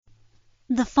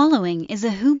The following is a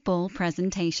Hoop Ball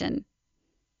presentation.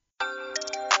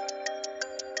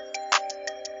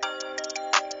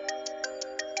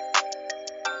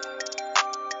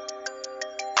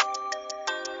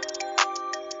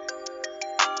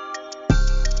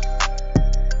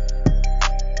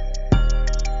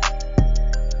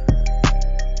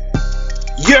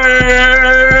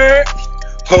 Yeah!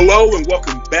 Hello and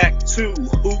welcome back to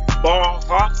Hoop Ball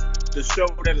Hawks, the show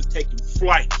that is taking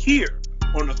flight here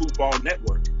on the Hoop Ball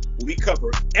Network, where we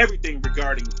cover everything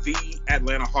regarding the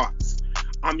Atlanta Hawks.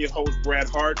 I'm your host, Brad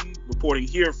Harden, reporting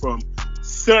here from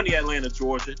sunny Atlanta,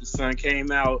 Georgia. The sun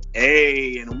came out,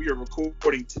 and we are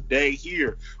recording today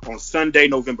here on Sunday,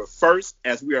 November 1st,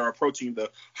 as we are approaching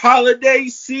the holiday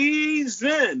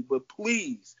season. But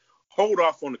please, hold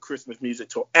off on the Christmas music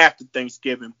till after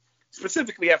Thanksgiving,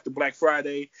 specifically after Black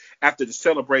Friday, after the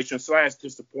celebration /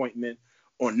 disappointment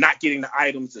on not getting the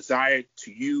items desired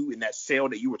to you in that sale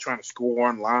that you were trying to score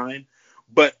online.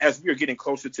 But as we are getting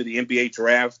closer to the NBA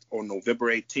draft on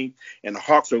November 18th, and the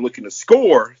Hawks are looking to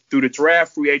score through the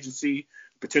draft, free agency,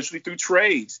 potentially through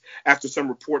trades, after some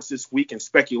reports this week and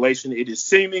speculation, it is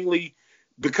seemingly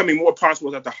becoming more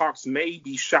possible that the Hawks may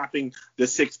be shopping the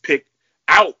sixth pick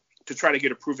out to try to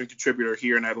get a proven contributor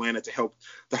here in Atlanta to help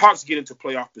the Hawks get into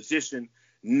playoff position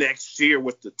next year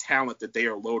with the talent that they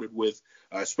are loaded with,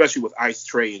 especially with Ice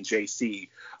Trey and JC.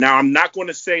 Now, I'm not going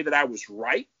to say that I was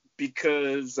right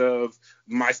because of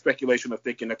my speculation of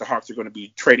thinking that the Hawks are going to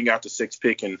be trading out the sixth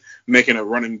pick and making a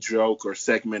running joke or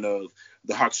segment of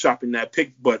the Hawks shopping that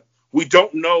pick. But we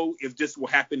don't know if this will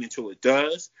happen until it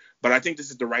does. But I think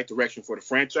this is the right direction for the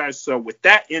franchise. So with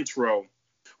that intro,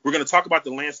 we're going to talk about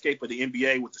the landscape of the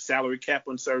NBA with the salary cap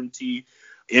uncertainty,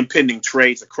 impending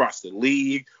trades across the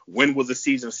league, when will the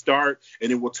season start,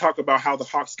 and then we'll talk about how the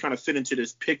Hawks kind of fit into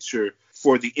this picture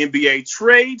for the NBA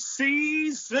trade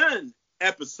season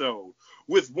episode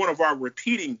with one of our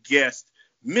repeating guests,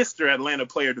 Mr. Atlanta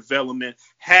Player Development,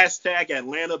 hashtag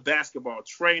Atlanta Basketball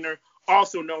Trainer,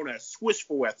 also known as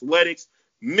Swishful Athletics,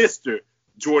 Mr.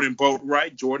 Jordan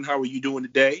Boatwright. Jordan, how are you doing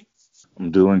today?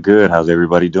 I'm doing good. How's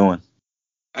everybody doing?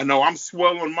 I know I'm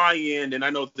swell on my end, and I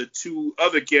know the two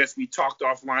other guests we talked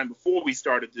offline before we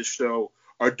started this show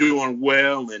are doing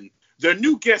well, and they're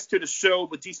new guests to the show,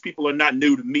 but these people are not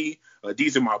new to me.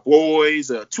 These are my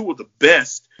boys, two of the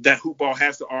best that Hoop Ball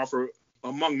has to offer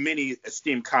among many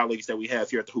esteemed colleagues that we have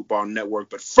here at the Hoop Ball Network.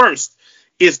 But first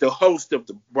is the host of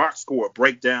the Box Score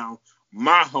Breakdown,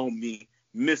 my homie,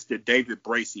 Mr. David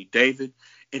Bracey. David,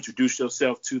 introduce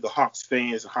yourself to the Hawks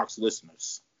fans and Hawks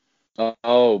listeners.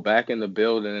 Oh, back in the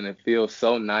building, and it feels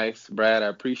so nice. Brad, I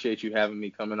appreciate you having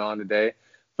me coming on today.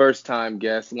 First-time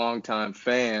guest, long-time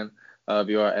fan of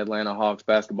your Atlanta Hawks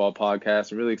basketball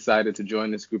podcast. I'm really excited to join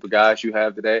this group of guys you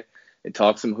have today and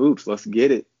talk some hoops. Let's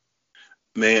get it.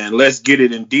 Man, let's get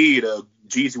it indeed.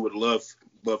 Jeezy would love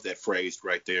that phrase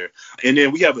right there. And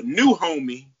then we have a new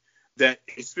homie that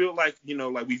it feels like,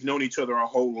 like we've known each other our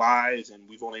whole lives, and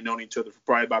we've only known each other for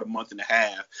probably about a month and a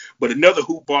half. But another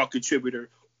hoop ball contributor,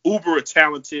 uber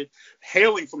talented,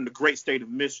 hailing from the great state of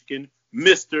Michigan,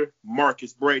 Mr.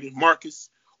 Marcus Braden. Marcus,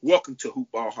 welcome to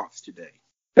Hoop Ball Hawks today.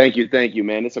 Thank you,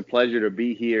 man. It's a pleasure to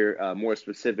be here, more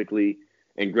specifically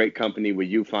in great company with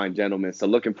you fine gentlemen. So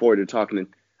looking forward to talking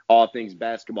all things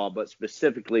basketball, but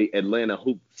specifically Atlanta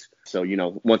hoops. So,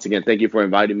 once again, thank you for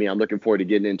inviting me. I'm looking forward to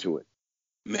getting into it.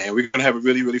 Man, we're going to have a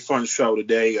really, really fun show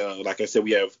today. Like I said,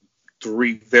 we have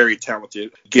three very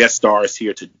talented guest stars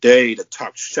here today to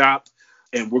talk shop.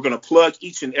 And we're going to plug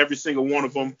each and every single one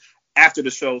of them after the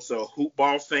show. So Hoop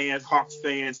Ball fans, Hawks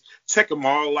fans, check them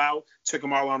all out. Check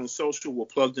them all out on social. We'll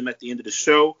plug them at the end of the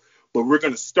show. But we're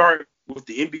going to start with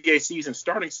the NBA season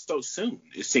starting so soon.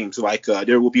 It seems like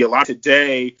there will be a lot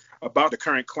today about the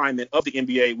current climate of the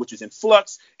NBA, which is in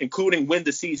flux, including when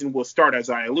the season will start, as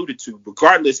I alluded to.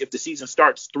 Regardless if the season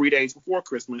starts 3 days before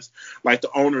Christmas, like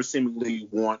the owners seemingly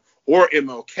want, or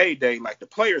MLK Day, like the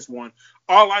players want,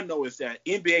 all I know is that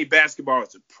NBA basketball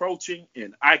is approaching,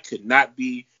 and I could not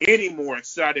be any more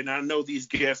excited. And I know these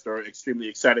guests are extremely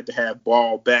excited to have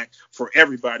ball back for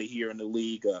everybody here in the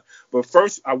league. But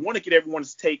first, I want to get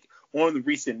everyone's take on the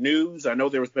recent news. I know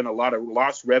there has been a lot of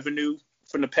lost revenue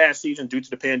from the past season due to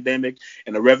the pandemic,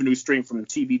 and the revenue stream from the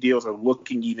TV deals are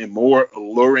looking even more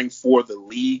alluring for the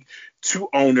league, to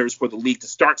owners, for the league to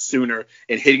start sooner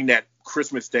and hitting that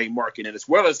Christmas Day market, and as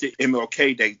well as the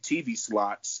MLK Day TV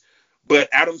slots. But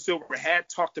Adam Silver had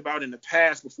talked about in the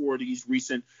past, before these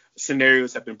recent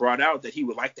scenarios have been brought out, that he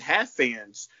would like to have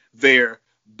fans there,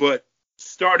 but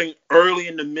starting early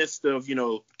in the midst of,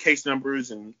 case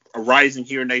numbers and arising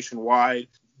here nationwide,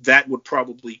 that would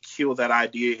probably kill that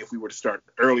idea if we were to start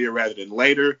earlier rather than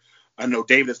later. I know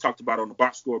David has talked about on the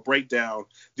box score breakdown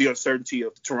the uncertainty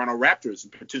of the Toronto Raptors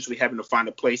and potentially having to find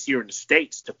a place here in the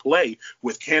States to play,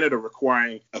 with Canada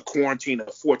requiring a quarantine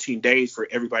of 14 days for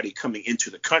everybody coming into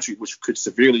the country, which could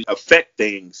severely affect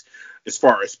things as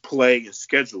far as play and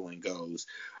scheduling goes.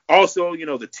 Also,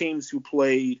 the teams who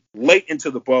played late into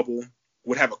the bubble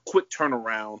would have a quick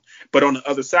turnaround. But on the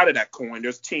other side of that coin,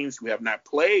 there's teams who have not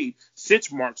played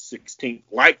since March 16th,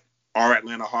 like our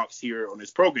Atlanta Hawks here on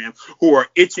this program, who are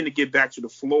itching to get back to the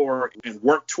floor and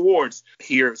work towards,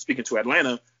 here, speaking to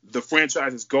Atlanta, the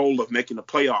franchise's goal of making the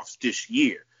playoffs this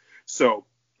year. So,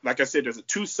 like I said, there's a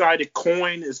two-sided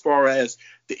coin as far as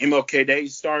the MLK Day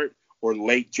start or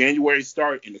late January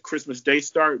start and the Christmas Day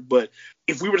start. But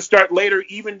if we were to start later,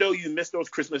 even though you miss those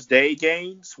Christmas Day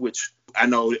games, which I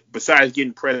know besides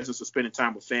getting presents or spending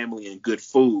time with family and good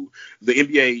food, the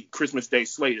NBA Christmas Day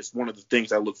slate is one of the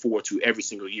things I look forward to every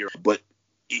single year. But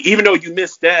even though you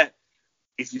miss that,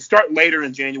 if you start later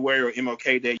in January or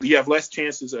MLK Day, you have less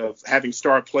chances of having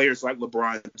star players like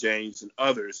LeBron James and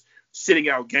others sitting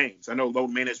out games. I know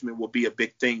load management will be a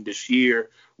big thing this year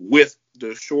with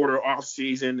the shorter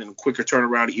offseason and quicker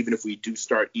turnaround, even if we do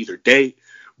start either date.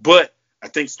 But I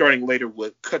think starting later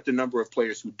would cut the number of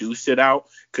players who do sit out,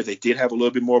 because they did have a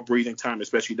little bit more breathing time,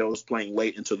 especially those playing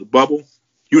late into the bubble.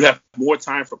 You'd have more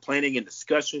time for planning and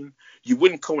discussion. You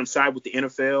wouldn't coincide with the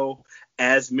NFL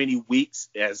as many weeks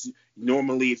as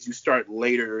normally. If you start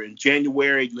later in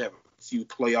January, you have a few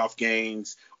playoff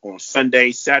games on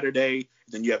Sunday, Saturday.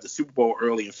 Then you have the Super Bowl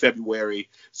early in February.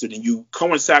 So then you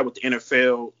coincide with the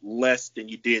NFL less than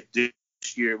you did this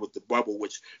year with the bubble,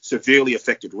 which severely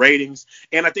affected ratings.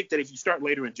 And I think that if you start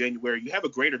later in January, you have a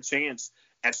greater chance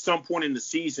at some point in the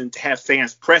season to have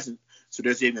fans present. So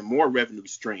there's even more revenue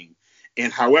stream.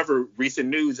 And however, recent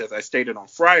news, as I stated on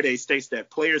Friday, states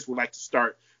that players would like to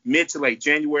start mid to late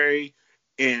January,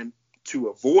 and to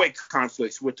avoid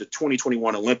conflicts with the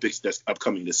 2021 Olympics that's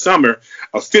upcoming this summer,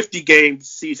 a 50-game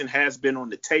season has been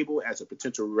on the table as a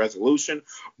potential resolution,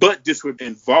 but this would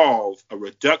involve a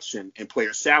reduction in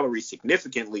player salary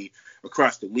significantly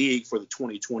across the league for the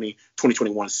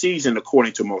 2020-2021 season,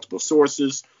 according to multiple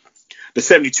sources. The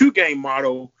 72-game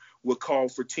model would call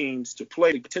for teams to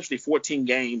play potentially 14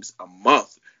 games a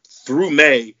month through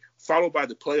May, followed by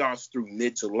the playoffs through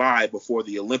mid-July before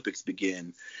the Olympics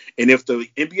begin. And if the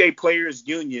NBA Players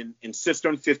Union insists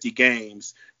on 50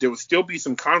 games, there will still be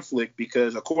some conflict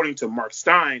because, according to Mark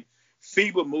Stein,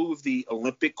 FIBA moved the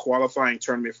Olympic qualifying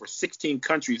tournament for 16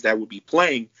 countries that would be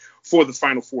playing for the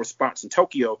Final Four spots in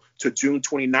Tokyo to June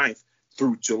 29th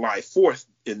through July 4th.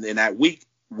 And then that week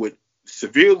would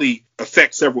severely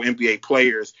affect several NBA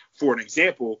players. For an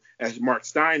example, as Mark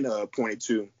Stein pointed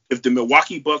to, if the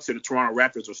Milwaukee Bucks and the Toronto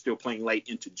Raptors are still playing late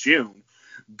into June,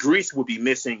 Greece will be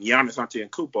missing Giannis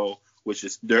Antetokounmpo, which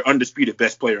is their undisputed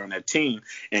best player on that team,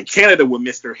 and Canada will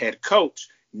miss their head coach,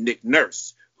 Nick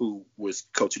Nurse, who was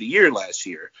coach of the year last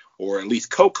year, or at least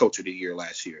co-coach of the year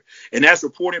last year. And as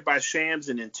reported by Shams,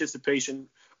 in anticipation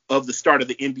of the start of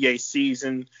the NBA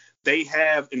season, they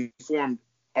have informed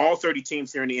all 30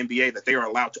 teams here in the NBA that they are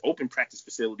allowed to open practice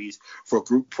facilities for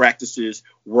group practices,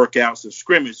 workouts, and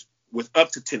scrimmage with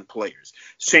up to 10 players.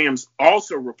 Shams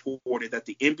also reported that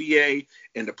the NBA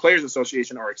and the Players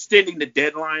Association are extending the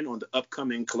deadline on the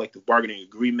upcoming collective bargaining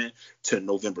agreement to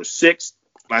November 6th.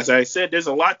 As I said, there's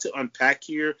a lot to unpack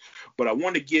here, but I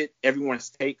want to get everyone's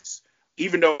takes,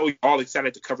 even though we're all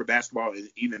excited to cover basketball, and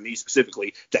even me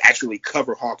specifically, to actually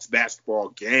cover Hawks basketball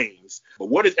games. But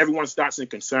what is everyone's thoughts and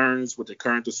concerns with the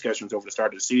current discussions over the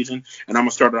start of the season? And I'm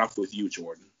going to start it off with you,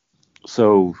 Jordan.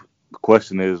 So the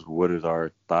question is, what is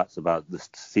our thoughts about the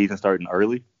season starting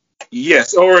early?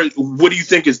 Yes, or what do you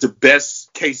think is the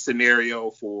best case scenario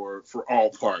for all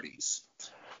parties?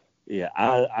 Yeah,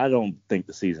 I don't think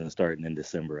the season is starting in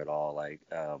December at all. Like,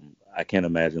 I can't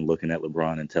imagine looking at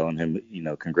LeBron and telling him,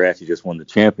 congrats, you just won the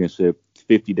championship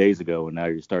 50 days ago, and now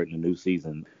you're starting a new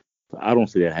season. So I don't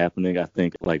see that happening. I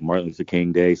think like Martin Luther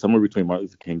King Day, somewhere between Martin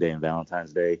Luther King Day and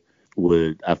Valentine's Day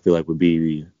would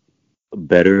be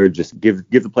better. Just give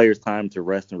the players time to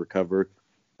rest and recover.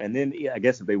 And then, I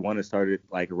guess if they want to start it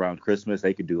like around Christmas,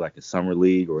 they could do like a summer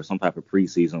league or some type of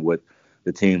preseason with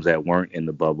the teams that weren't in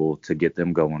the bubble to get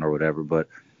them going or whatever. But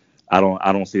I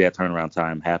don't see that turnaround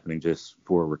time happening just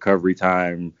for recovery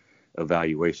time,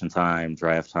 evaluation time,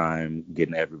 draft time,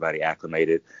 getting everybody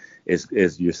acclimated.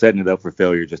 Is you're setting it up for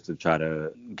failure just to try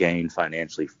to gain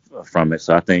financially from it.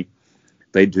 So I think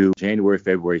they do January,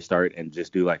 February start and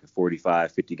just do like a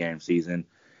 45, 50 game season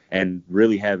and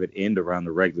really have it end around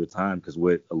the regular time, because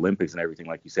with Olympics and everything,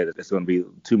 like you said, it's going to be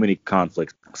too many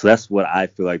conflicts. So that's what I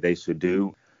feel like they should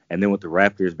do. And then with the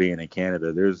Raptors being in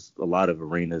Canada, there's a lot of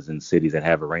arenas and cities that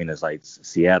have arenas like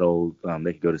Seattle.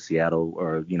 They could go to Seattle,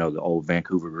 or the old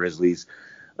Vancouver Grizzlies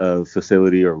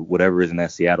facility, or whatever is in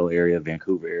that Seattle area,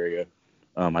 Vancouver area.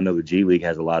 I know the G League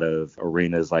has a lot of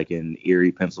arenas like in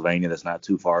Erie, Pennsylvania, that's not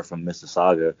too far from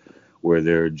Mississauga, where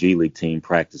their G League team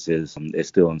practices. It's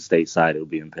still in stateside. It'll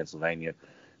be in Pennsylvania.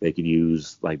 They could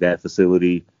use like that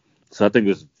facility. So I think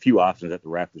there's a few options that the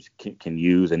Raptors can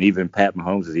use, and even Pat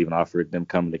Mahomes has even offered them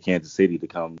coming to Kansas City to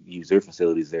come use their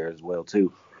facilities there as well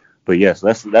too. But yes,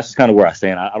 that's just kind of where I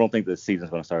stand. I don't think the season's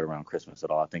going to start around Christmas at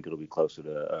all. I think it'll be closer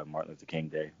to Martin Luther King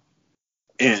Day.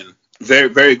 And very,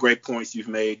 very great points you've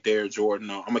made there, Jordan.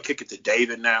 I'm going to kick it to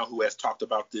David now, who has talked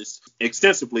about this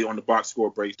extensively on the Box Score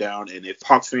Breakdown. And if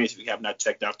Hawks fans, if you have not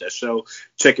checked out that show,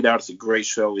 check it out. It's a great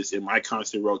show. It's in my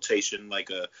constant rotation, like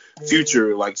a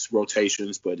future likes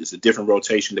rotations, but it's a different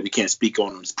rotation that we can't speak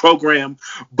on this program.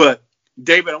 But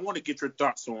David, I want to get your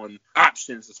thoughts on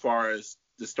options as far as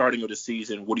the starting of the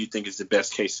season. What do you think is the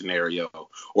best case scenario,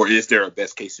 or is there a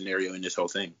best case scenario in this whole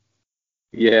thing?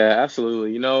 Yeah,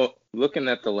 absolutely. Looking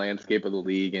at the landscape of the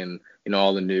league and,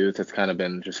 all the news that's kind of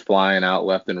been just flying out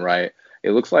left and right,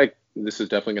 it looks like this is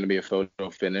definitely going to be a photo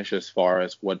finish as far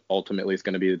as what ultimately is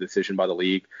going to be the decision by the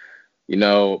league.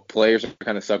 Players are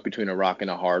kind of stuck between a rock and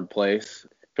a hard place.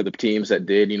 For the teams that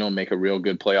did, make a real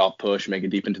good playoff push, make it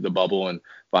deep into the bubble and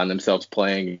find themselves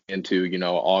playing into,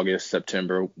 August,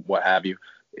 September, what have you.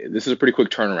 This is a pretty quick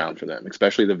turnaround for them,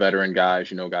 especially the veteran guys,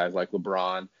 guys like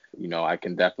LeBron. I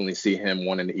can definitely see him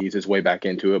wanting to ease his way back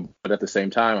into it. But at the same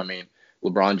time,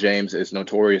 LeBron James is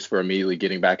notorious for immediately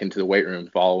getting back into the weight room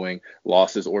following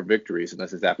losses or victories. And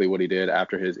that's exactly what he did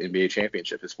after his NBA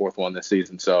championship, his fourth one this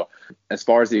season. So as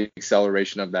far as the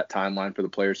acceleration of that timeline for the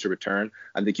players to return,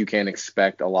 I think you can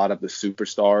expect a lot of the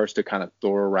superstars to kind of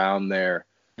throw around their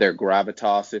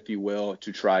gravitas, if you will,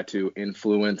 to try to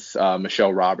influence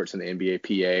Michelle Roberts and the NBA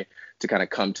PA to kind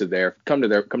of come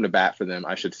to bat for them,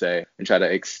 I should say, and try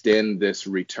to extend this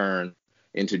return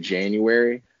into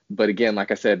January. But again,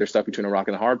 like I said, they're stuck between a rock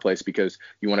and a hard place because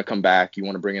you want to come back, you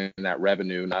want to bring in that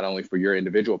revenue, not only for your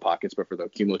individual pockets, but for the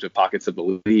cumulative pockets of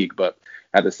the league. But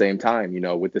at the same time,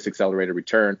 with this accelerated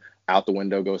return, out the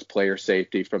window goes player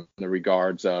safety from the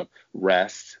regards of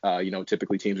rest.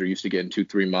 Typically teams are used to getting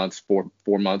 2-3 months, 4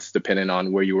 months, depending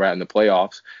on where you were at in the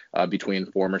playoffs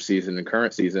between former season and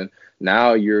current season.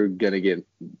 Now you're going to get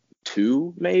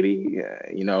 2, maybe.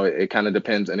 It kind of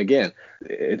depends. And again,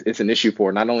 it's an issue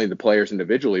for not only the players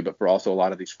individually, but for also a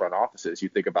lot of these front offices. You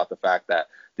think about the fact that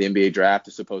the NBA draft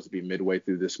is supposed to be midway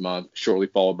through this month, shortly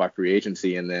followed by free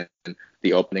agency, and then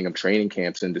the opening of training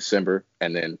camps in December,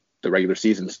 and then the regular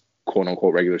season's quote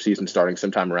unquote regular season starting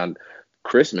sometime around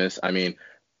Christmas.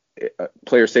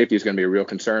 Player safety is going to be a real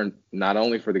concern, not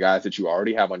only for the guys that you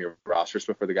already have on your rosters,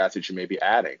 but for the guys that you may be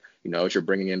adding. As you're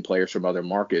bringing in players from other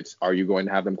markets, are you going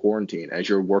to have them quarantined? As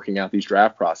you're working out these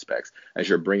draft prospects, as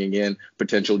you're bringing in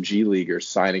potential G Leaguers,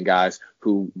 signing guys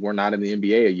who were not in the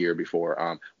NBA a year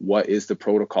before, what is the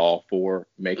protocol for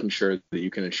making sure that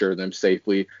you can ensure them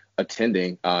safely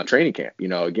attending training camp?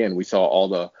 Again, we saw all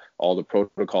the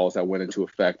protocols that went into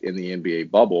effect in the NBA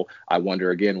bubble. I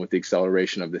wonder, again, with the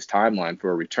acceleration of this timeline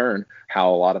for a return,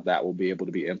 how a lot of that will be able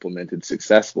to be implemented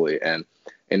successfully. And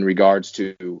in regards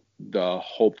to the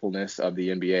hopefulness of the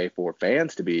NBA for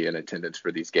fans to be in attendance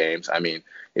for these games,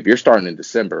 if you're starting in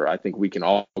December, I think we can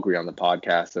all agree on the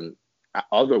podcast and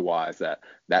otherwise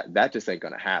that just ain't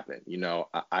going to happen.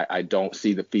 I don't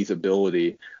see the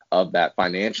feasibility of that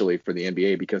financially for the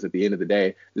NBA, because at the end of the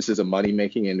day, this is a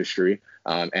money-making industry,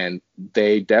 and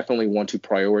they definitely want to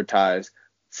prioritize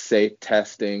safe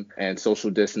testing and social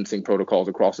distancing protocols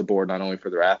across the board, not only for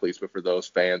their athletes, but for those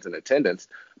fans in attendance.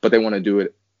 But they want to do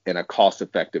it in a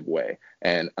cost-effective way.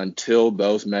 And until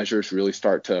those measures really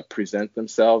start to present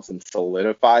themselves and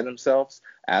solidify themselves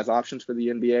as options for the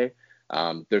NBA,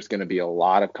 there's going to be a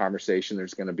lot of conversation.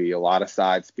 There's going to be a lot of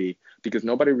side speak because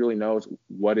nobody really knows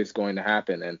what is going to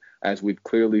happen. And as we've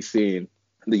clearly seen,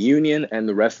 the union and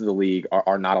the rest of the league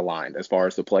are not aligned as far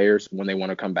as the players when they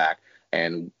want to come back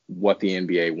and what the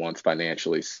NBA wants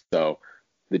financially. So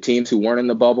the teams who weren't in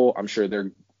the bubble, I'm sure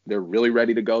they're really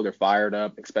ready to go. They're fired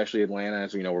up, especially Atlanta,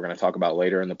 as we know we're going to talk about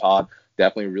later in the pod.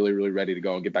 Definitely really, really ready to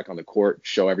go and get back on the court,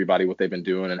 show everybody what they've been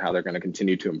doing and how they're going to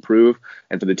continue to improve.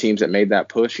 And for the teams that made that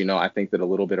push, I think that a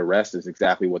little bit of rest is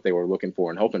exactly what they were looking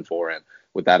for and hoping for. And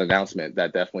with that announcement,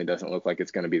 that definitely doesn't look like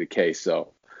it's going to be the case.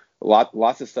 So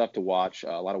lots of stuff to watch,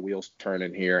 a lot of wheels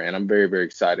turning here. And I'm very, very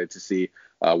excited to see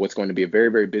what's going to be a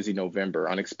very, very busy November,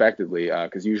 unexpectedly,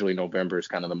 because usually November is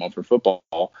kind of the month for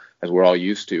football, as we're all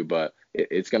used to. But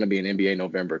it's going to be an NBA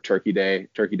November, Turkey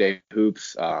Day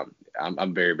hoops.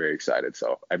 I'm very, very excited.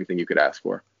 So everything you could ask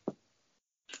for.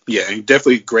 Yeah, and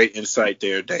definitely great insight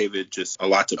there, David. Just a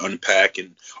lot to unpack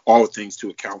and all the things to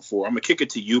account for. I'm going to kick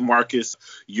it to you, Marcus.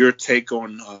 Your take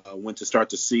on when to start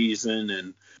the season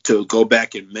and to go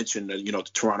back and mention, the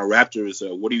Toronto Raptors.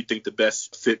 What do you think the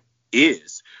best fit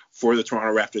is for the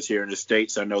Toronto Raptors here in the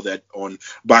States? I know that on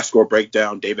Box Score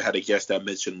Breakdown, David had a guest that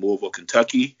mentioned Louisville,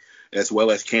 Kentucky, as well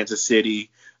as Kansas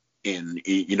City. And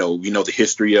the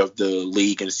history of the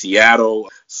league in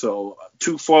Seattle. So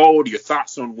twofold, your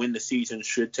thoughts on when the season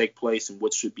should take place and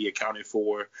what should be accounted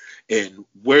for, and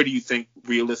where do you think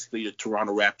realistically the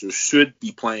Toronto Raptors should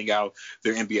be playing out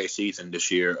their NBA season this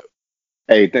year?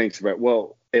 Hey, thanks, Brett.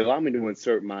 Well, allow me to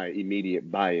insert my immediate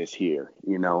bias here.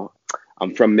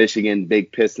 I'm from Michigan,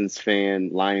 big Pistons fan,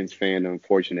 Lions fan,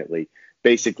 unfortunately.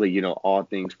 Basically, all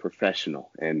things professional.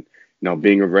 And,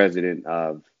 being a resident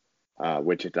of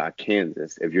Wichita,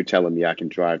 Kansas, if you're telling me I can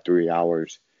drive 3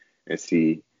 hours and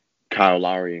see Kyle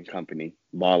Lowry and company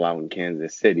ball out in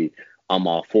Kansas City, I'm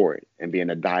all for it. And being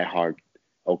a diehard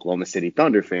Oklahoma City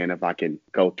Thunder fan, if I can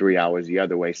go 3 hours the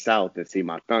other way south and see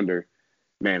my Thunder,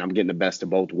 man, I'm getting the best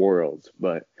of both worlds.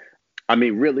 But I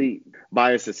mean, really,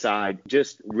 bias aside,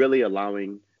 just really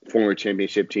allowing former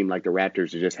championship team like the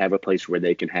Raptors to just have a place where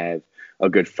they can have a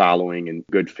good following and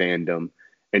good fandom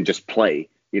and just play.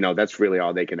 That's really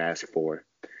all they can ask for.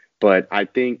 But I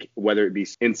think whether it be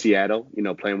in Seattle,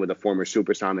 playing with the former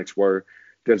Supersonics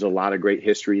there's a lot of great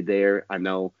history there. I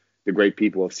know the great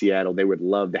people of Seattle, they would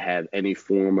love to have any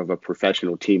form of a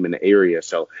professional team in the area.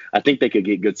 So I think they could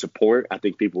get good support. I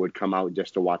think people would come out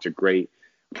just to watch a great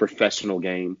professional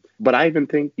game. But I even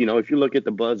think, if you look at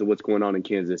the buzz of what's going on in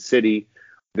Kansas City,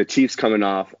 the Chiefs coming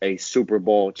off a Super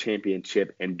Bowl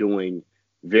championship and doing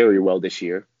very well this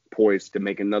year, poised to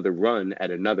make another run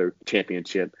at another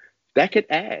championship, that could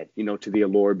add, to the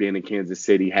allure being in Kansas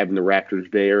City, having the Raptors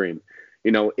there. And,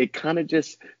 it kind of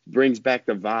just brings back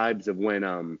the vibes of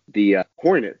when the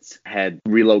Hornets had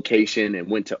relocation and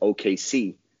went to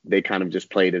OKC. They kind of just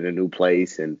played at a new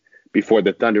place. And before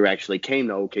the Thunder actually came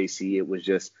to OKC, it was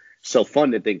just so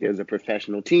fun to think there's a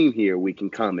professional team here we can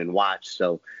come and watch.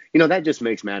 So, that just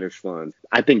makes matters fun.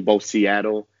 I think both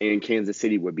Seattle and Kansas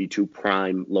City would be two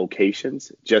prime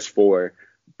locations just for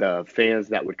the fans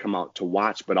that would come out to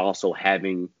watch, but also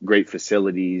having great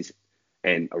facilities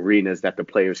and arenas that the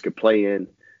players could play in.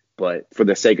 But for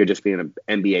the sake of just being an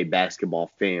NBA basketball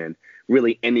fan,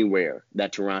 really anywhere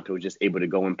that Toronto is just able to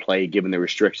go and play, given the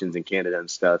restrictions in Canada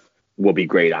and stuff, will be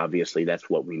great. Obviously, that's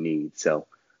what we need. So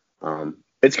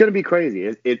it's going to be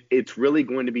crazy. It's really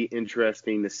going to be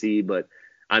interesting to see. But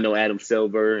I know Adam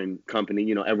Silver and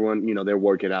company, everyone, they're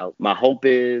working out. My hope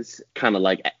is kind of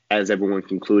like, as everyone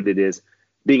concluded, is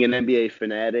being an NBA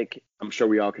fanatic. I'm sure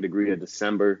we all could agree a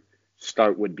December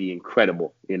start would be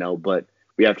incredible, but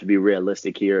we have to be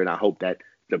realistic here. And I hope that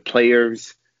the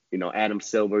players, Adam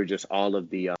Silver, just all of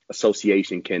the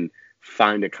association can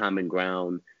find a common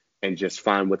ground and just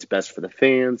find what's best for the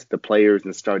fans, the players,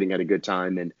 and starting at a good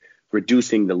time and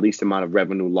reducing the least amount of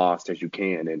revenue lost as you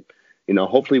can. And,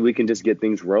 hopefully we can just get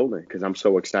things rolling because I'm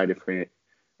so excited for it.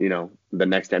 The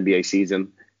next NBA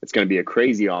season. It's going to be a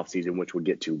crazy offseason, which we'll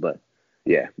get to. But,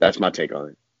 yeah, that's my take on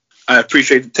it. I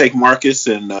appreciate the take, Marcus,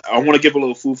 and I want to give a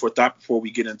little food for thought before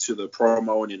we get into the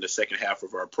promo and in the second half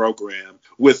of our program.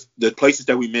 With the places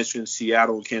that we mentioned,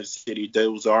 Seattle and Kansas City,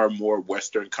 those are more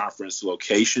Western Conference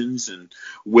locations, and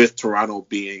with Toronto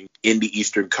being in the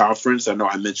Eastern Conference, I know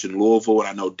I mentioned Louisville, and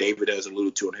I know David has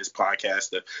alluded to on his podcast,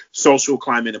 the social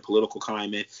climate and political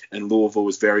climate, and Louisville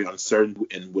is very uncertain,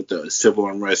 and with the civil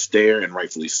unrest there, and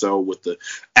rightfully so, with the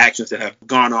actions that have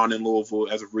gone on in Louisville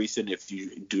as of recent. If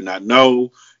you do not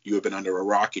know, you have been under a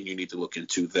rock and you need to look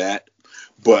into that.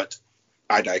 But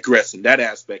I digress in that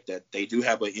aspect that they do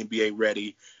have an NBA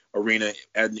ready arena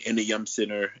in the Yum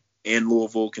Center in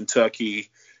Louisville,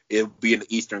 Kentucky. It would be in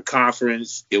the Eastern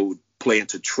Conference. It would play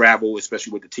into travel,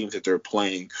 especially with the teams that they're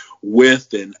playing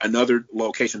with. And another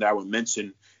location that I would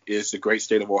mention is the great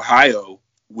state of Ohio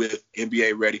with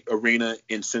NBA ready arena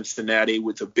in Cincinnati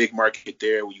with a big market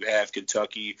there where you have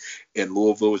Kentucky and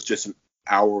Louisville is just an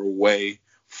hour away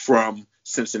from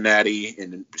Cincinnati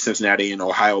and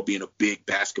Ohio being a big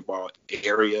basketball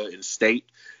area and state.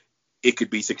 It could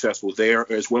be successful there,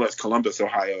 as well as Columbus,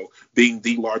 Ohio, being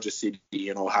the largest city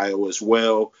in Ohio as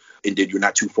well. And then you're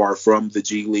not too far from the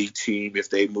G League team if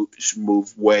they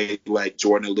move way, like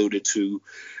Jordan alluded to.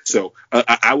 So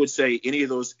I would say any of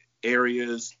those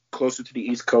areas closer to the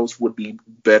East Coast would be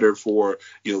better for,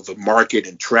 the market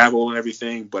and travel and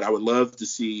everything. But I would love to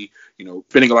see,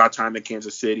 spending a lot of time in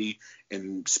Kansas City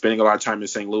and spending a lot of time in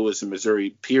St. Louis and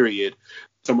Missouri, period.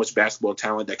 So much basketball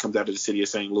talent that comes out of the city of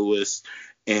St. Louis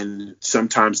and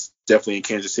sometimes definitely in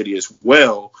Kansas City as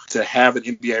well. To have an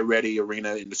NBA-ready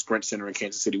arena in the Sprint Center in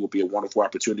Kansas City will be a wonderful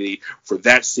opportunity for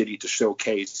that city to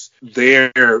showcase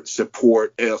their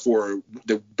support for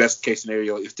the best case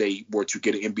scenario if they were to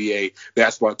get an NBA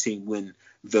basketball team when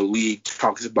the league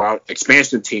talks about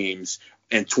expansion teams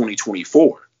in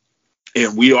 2024.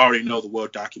 And we already know the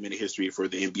well-documented history for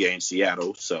the NBA in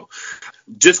Seattle. So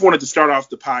just wanted to start off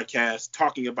the podcast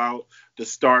talking about the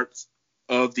start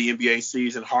of the NBA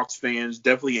season. Hawks fans,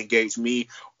 definitely engage me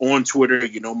on Twitter.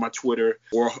 You know my Twitter,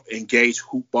 or engage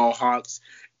Hoopball Hawks,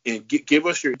 and give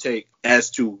us your take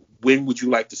as to when would you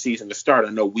like the season to start.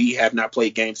 I know we have not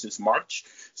played games since March,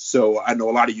 so I know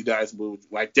a lot of you guys would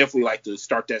definitely like to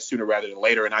start that sooner rather than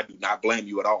later, and I do not blame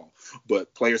you at all.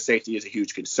 But player safety is a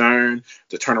huge concern.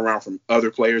 The turnaround from other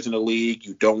players in the league,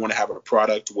 you don't want to have a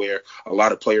product where a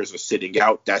lot of players are sitting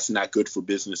out. That's not good for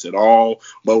business at all.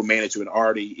 Load management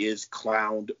already is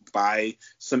clowned by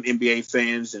some NBA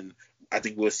fans, and I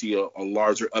think we'll see a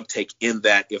larger uptake in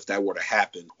that if that were to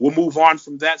happen. We'll move on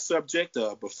from that subject.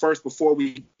 But first, before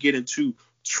we get into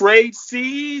trade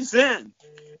season,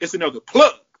 it's another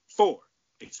plug for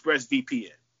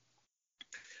ExpressVPN.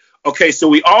 Okay, so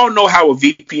we all know how a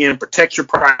VPN protects your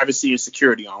privacy and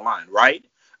security online, right?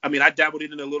 I mean, I dabbled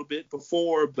in it a little bit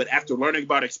before, but after learning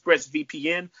about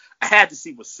ExpressVPN, I had to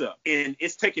see what's up. And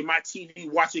it's taking my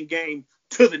TV watching game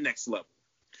to the next level.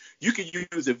 You can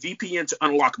use a VPN to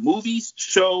unlock movies,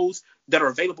 shows that are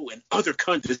available in other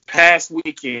countries. This past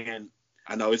weekend,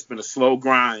 I know it's been a slow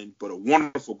grind, but a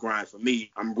wonderful grind for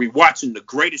me. I'm rewatching the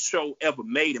greatest show ever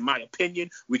made, in my opinion.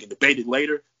 We can debate it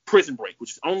later. Prison Break,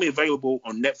 which is only available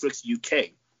on Netflix UK.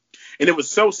 And it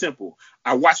was so simple.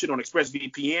 I watched it on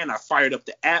ExpressVPN. I fired up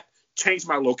the app, changed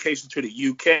my location to the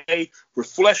UK,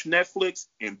 refreshed Netflix,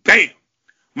 and bam,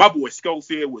 my boy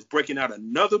Schofield was breaking out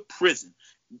another prison.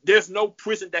 There's no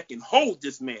prison that can hold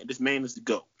this man. This man is the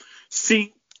GOAT.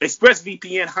 See,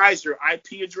 ExpressVPN hides your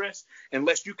IP address and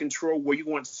lets you control where you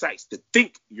want sites to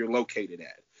think you're located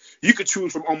at. You could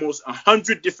choose from almost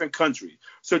 100 different countries.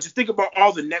 So just think about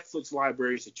all the Netflix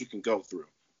libraries that you can go through.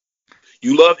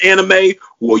 You love anime?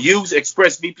 Well, use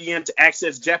ExpressVPN to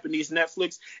access Japanese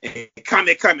Netflix and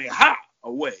Kamehameha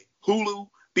away. Hulu,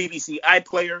 BBC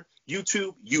iPlayer,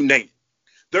 YouTube, you name it.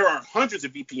 There are hundreds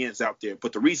of VPNs out there,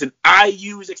 but the reason I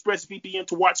use ExpressVPN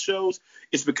to watch shows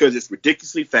is because it's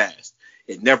ridiculously fast.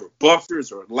 It never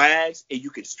buffers or lags, and you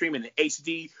can stream it in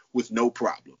HD with no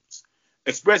problems.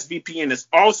 ExpressVPN is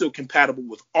also compatible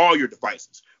with all your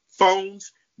devices,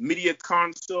 phones, media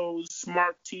consoles,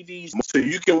 smart TVs, so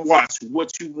you can watch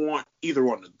what you want either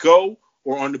on the go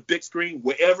or on the big screen,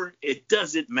 wherever. It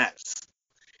doesn't matter.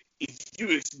 If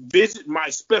you visit my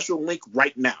special link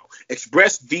right now,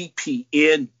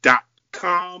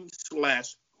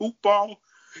 expressvpn.com/hoopball,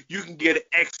 you can get an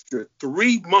extra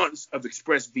 3 months of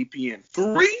ExpressVPN.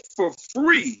 3 for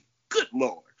free. Good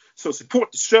Lord. So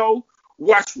support the show,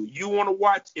 watch what you want to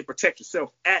watch, and protect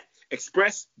yourself at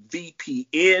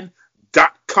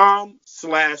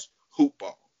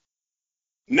expressvpn.com/hoopball.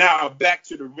 Now back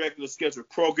to the regular scheduled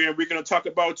program. We're going to talk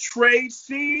about trade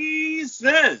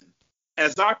season.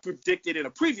 As I predicted in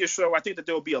a previous show, I think that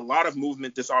there will be a lot of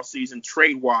movement this offseason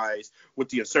trade-wise with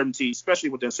the uncertainty, especially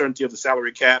with the uncertainty of the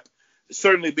salary cap,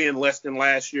 certainly being less than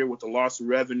last year with the loss of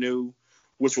revenue,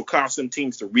 which will cause some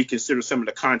teams to reconsider some of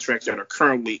the contracts that are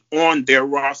currently on their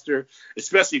roster,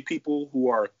 especially people who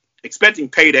are expecting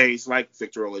paydays like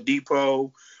Victor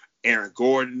Oladipo, Aaron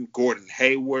Gordon, Gordon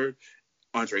Hayward,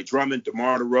 Andre Drummond,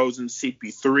 DeMar DeRozan,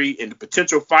 CP3, and the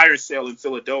potential fire sale in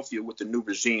Philadelphia with the new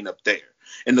regime up there.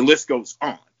 And the list goes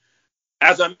on.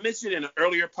 As I mentioned in an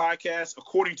earlier podcast,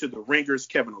 according to the Ringer's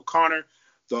Kevin O'Connor,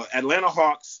 the Atlanta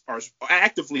Hawks are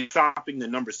actively shopping the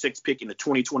number 6 pick in the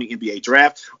 2020 NBA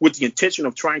draft with the intention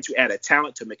of trying to add a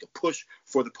talent to make a push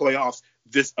for the playoffs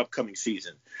this upcoming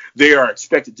season. They are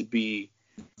expected to be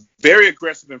very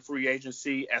aggressive in free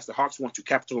agency as the Hawks want to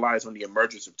capitalize on the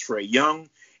emergence of Trae Young.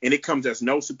 And it comes as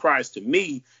no surprise to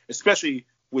me, especially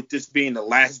with this being the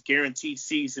last guaranteed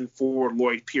season for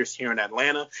Lloyd Pierce here in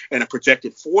Atlanta and a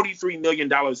projected $43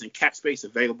 million in cap space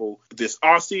available this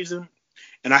offseason.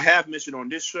 And I have mentioned on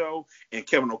this show, and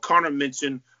Kevin O'Connor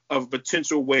mentioned, of a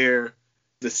potential where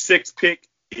the 6th pick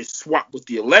is swapped with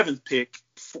the 11th pick,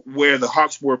 where the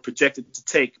Hawks were projected to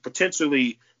take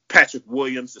potentially Patrick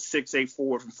Williams, the 6'8"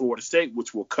 forward from Florida State,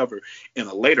 which we'll cover in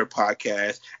a later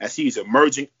podcast, as he's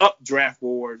emerging up draft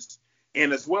boards,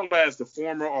 and as well as the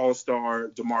former All-Star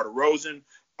DeMar DeRozan,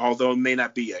 although it may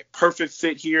not be a perfect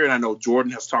fit here, and I know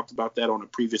Jordan has talked about that on a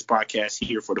previous podcast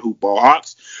here for the Hoop Ball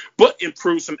Hawks. but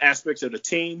improve some aspects of the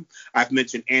team. I've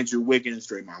mentioned Andrew Wiggins,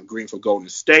 Draymond Green for Golden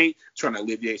State, trying to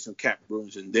alleviate some cap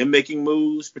rooms and then making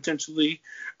moves potentially.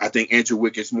 I think Andrew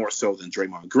Wiggins more so than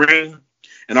Draymond Green.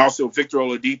 And also Victor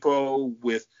Oladipo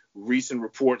with recent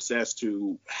reports as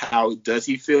to how does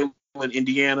he feel in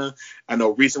Indiana. I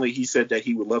know recently he said that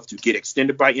he would love to get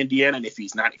extended by Indiana, and if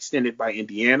he's not extended by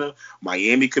Indiana,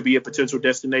 Miami could be a potential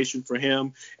destination for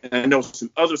him. And I know some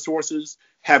other sources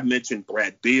have mentioned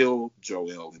Brad Beal,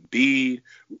 Joel Embiid.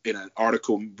 In an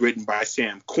article written by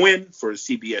Sam Quinn for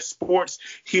CBS Sports,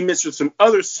 he mentioned some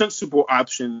other sensible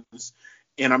options.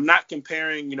 And I'm not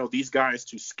comparing, these guys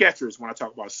to Skechers when I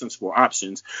talk about sensible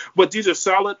options, but these are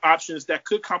solid options that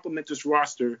could complement this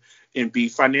roster and be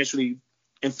financially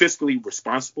and fiscally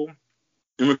responsible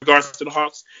in regards to the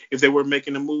Hawks if they were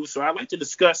making a move. So I'd like to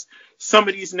discuss some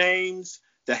of these names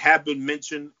that have been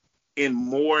mentioned and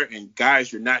more. And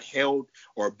guys, you're not held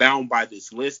or bound by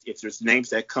this list. If there's names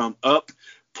that come up,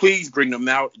 please bring them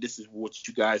out. This is what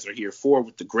you guys are here for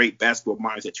with the great basketball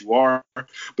minds that you are.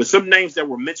 But some names that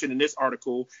were mentioned in this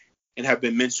article and have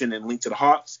been mentioned and linked to the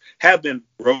Hawks have been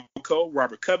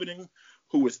Robert Covington,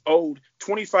 who is owed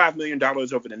 $25 million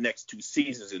over the next 2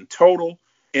 seasons in total,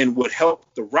 and would help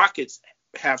the Rockets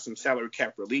have some salary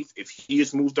cap relief if he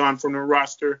is moved on from the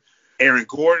roster. Aaron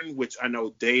Gordon, which I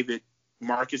know David,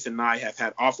 Marcus, and I have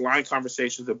had offline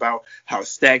conversations about how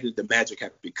stagnant the Magic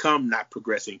have become, not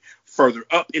progressing further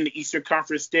up in the Eastern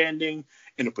Conference standing,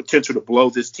 and the potential to blow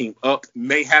this team up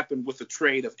may happen with the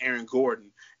trade of Aaron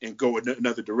Gordon and go in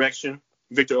another direction.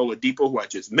 Victor Oladipo, who I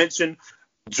just mentioned.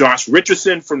 Josh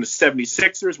Richardson from the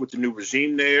 76ers with the new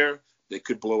regime there. They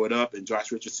could blow it up, and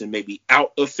Josh Richardson may be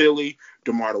out of Philly.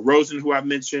 DeMar DeRozan, who I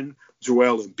mentioned.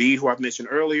 Joel Embiid, who I mentioned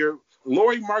earlier.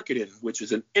 Lauri Markkanen, which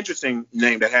is an interesting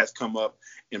name that has come up,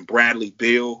 and Bradley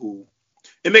Beal, who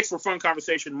it makes for fun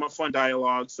conversation, fun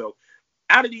dialogue. So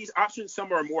out of these options,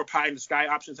 some are more pie in the sky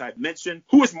options I've mentioned.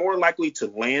 Who is more likely to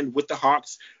land with the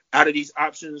Hawks out of these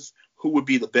options? Who would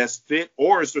be the best fit?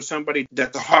 Or is there somebody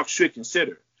that the Hawks should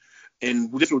consider?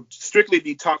 And this would strictly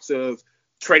be talks of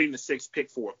trading the 6th pick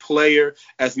for a player,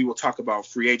 as we will talk about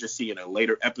free agency in a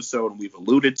later episode, and we've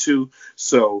alluded to.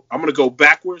 So I'm going to go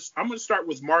backwards. I'm going to start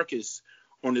with Marcus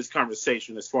on this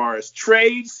conversation as far as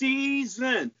trade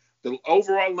season, the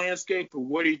overall landscape, and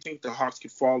what do you think the Hawks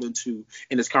could fall into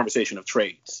in this conversation of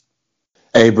trades?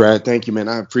 Hey, Brad, thank you, man.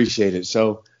 I appreciate it.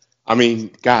 So,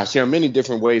 gosh, there are many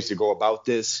different ways to go about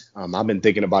this. I've been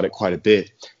thinking about it quite a bit.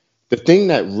 The thing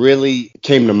that really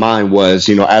came to mind was,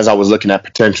 as I was looking at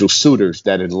potential suitors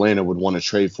that Atlanta would want to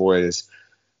trade for is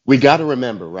we got to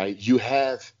remember, right? You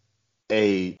have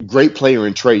a great player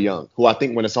in Trae Young, who I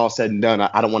think when it's all said and done,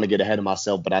 I don't want to get ahead of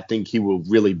myself, but I think he will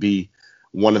really be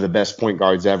one of the best point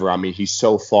guards ever. He's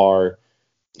so far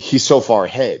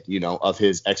ahead, of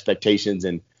his expectations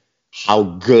and how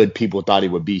good people thought he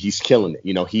would be. He's killing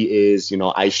it. He is,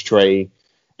 Ice Trae,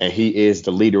 and he is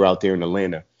the leader out there in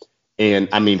Atlanta. And,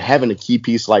 having a key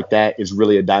piece like that is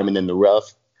really a diamond in the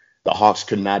rough. The Hawks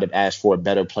could not have asked for a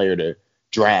better player to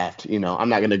draft. I'm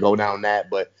not going to go down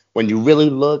that. But when you really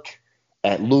look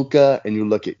at Luka and you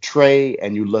look at Trae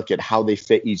and you look at how they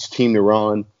fit each team they're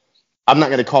on, I'm not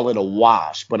going to call it a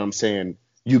wash, but I'm saying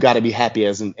you got to be happy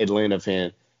as an Atlanta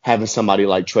fan having somebody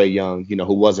like Trae Young,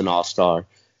 who was an all-star.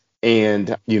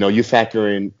 And, you factor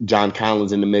in John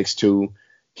Collins in the mix, too.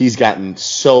 He's gotten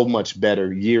so much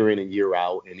better year in and year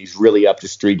out, and he's really up to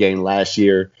 3 game last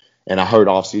year. And I heard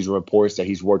off-season reports that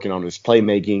he's working on his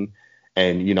playmaking,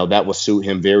 and, that will suit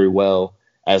him very well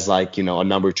as a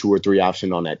number 2 or 3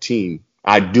 option on that team.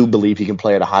 I do believe he can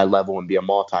play at a high level and be a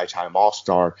multi-time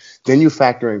all-star. Then you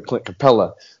factor in Clint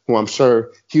Capella, who I'm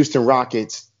sure Houston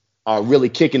Rockets are really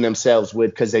kicking themselves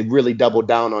with because they really doubled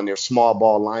down on their small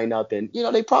ball lineup. And,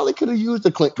 they probably could have used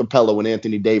the Clint Capella when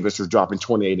Anthony Davis was dropping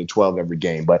 28 and 12 every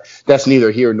game. But that's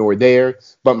neither here nor there.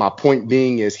 But my point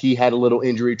being is he had a little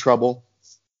injury trouble.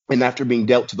 And after being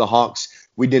dealt to the Hawks,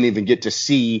 we didn't even get to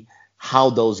see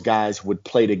how those guys would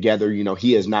play together.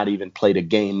 He has not even played a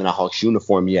game in a Hawks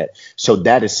uniform yet. So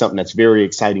that is something that's very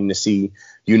exciting to see.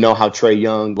 How Trae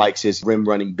Young likes his rim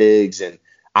running bigs, and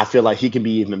I feel like he can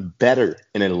be even better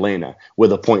in Atlanta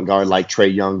with a point guard like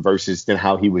Trae Young versus than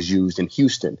how he was used in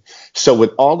Houston. So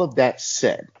with all of that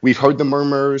said, we've heard the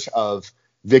murmurs of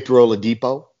Victor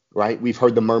Oladipo, right? We've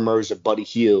heard the murmurs of Buddy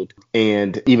Hield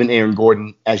and even Aaron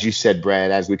Gordon, as you said,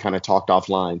 Brad, as we kind of talked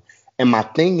offline. And my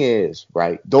thing is,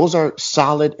 right, those are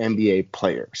solid NBA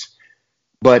players.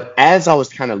 But as I was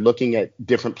kind of looking at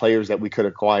different players that we could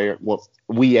acquire, well,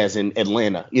 we as in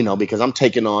Atlanta, because I'm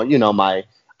taking on,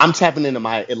 I'm tapping into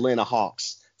my Atlanta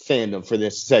Hawks fandom for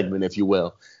this segment, if you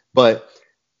will. But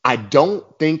I don't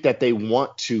think that they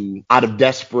want to, out of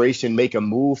desperation, make a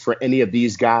move for any of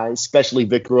these guys, especially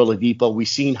Victor Oladipo. We've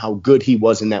seen how good he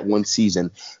was in that one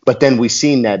season, but then we've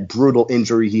seen that brutal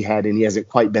injury he had, and he hasn't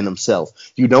quite been himself.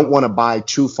 You don't want to buy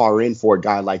too far in for a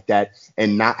guy like that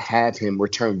and not have him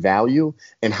return value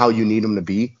and how you need him to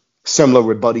be. Similar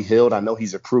with Buddy Hield. I know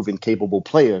he's a proven capable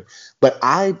player, but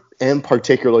I am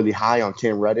particularly high on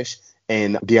Cam Reddish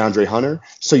and DeAndre Hunter.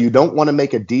 So you don't want to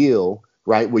make a deal,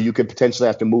 right, where you could potentially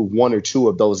have to move one or two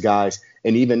of those guys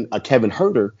and even a Kevin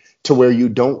Huerter to where you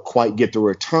don't quite get the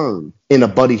return in a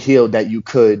Buddy Hield that you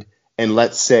could in,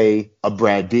 let's say, a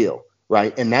Brad Beal,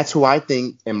 right? And that's who I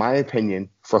think, in my opinion,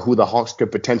 for who the Hawks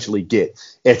could potentially get.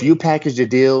 If you package a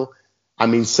deal, I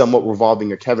mean, somewhat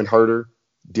revolving a Kevin Huerter,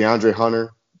 DeAndre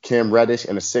Hunter, Cam Reddish,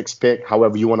 and a sixth pick,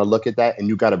 however you want to look at that, and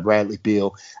you got a Bradley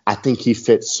Beal, I think he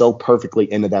fits so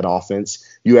perfectly into that offense.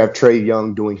 You have Trae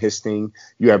Young doing his thing.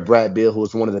 You have Brad Beal, who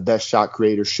is one of the best shot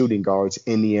creators, shooting guards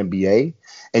in the NBA.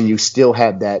 And you still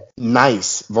have that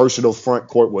nice, versatile front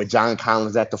court with John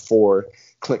Collins at the 4,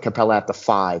 Clint Capella at the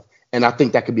 5. And I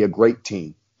think that could be a great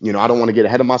team. You know, I don't want to get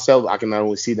ahead of myself. I can not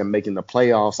only see them making the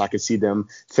playoffs, I could see them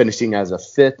finishing as a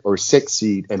 5th or 6th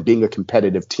seed and being a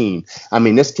competitive team. I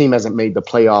mean, this team hasn't made the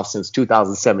playoffs since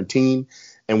 2017,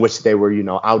 in which they were,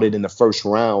 outed in the first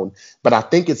round. But I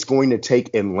think it's going to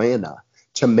take Atlanta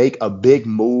to make a big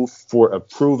move for a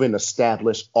proven,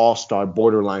 established, all-star,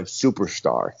 borderline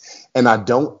superstar. And I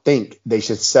don't think they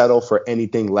should settle for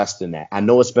anything less than that. I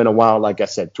know it's been a while, like I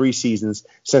said, 3 seasons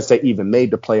since they even made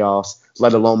the playoffs,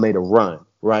 let alone made a run.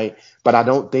 Right. But I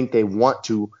don't think they want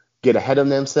to get ahead of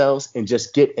themselves and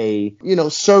just get a,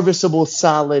 serviceable,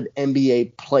 solid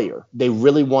NBA player. They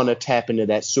really want to tap into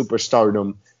that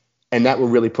superstardom, and that will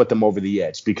really put them over the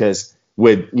edge because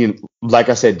with, like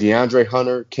I said, DeAndre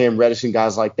Hunter, Cam Reddish, and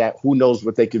guys like that, who knows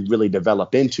what they could really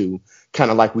develop into, kind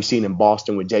of like we've seen in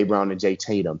Boston with Jay Brown and Jay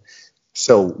Tatum.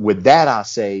 So with that, I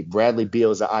say Bradley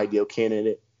Beal is an ideal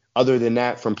candidate. Other than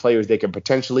that, from players they could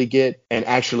potentially get and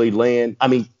actually land, I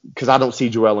mean, because I don't see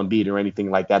Joel Embiid or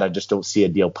anything like that. I just don't see a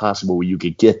deal possible where you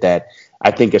could get that.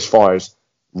 I think as far as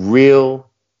real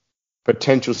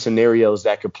potential scenarios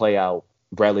that could play out,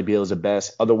 Bradley Beal is the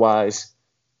best. Otherwise,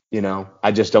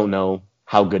 I just don't know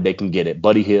how good they can get it.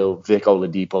 Buddy Hield, Vic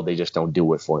Oladipo, they just don't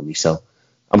do it for me. So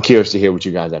I'm curious to hear what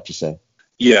you guys have to say.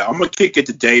 Yeah, I'm going to kick it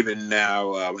to David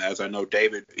now, as I know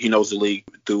David, he knows the league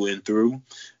through and through.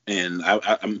 And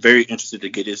I'm very interested to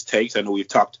get his takes. I know we've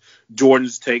talked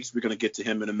Jordan's takes. We're going to get to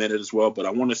him in a minute as well. But I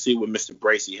want to see what Mr.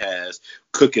 Bracey has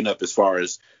cooking up as far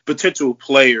as potential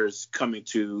players coming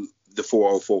to the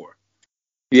 404.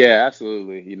 Yeah,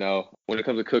 absolutely. When it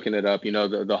comes to cooking it up,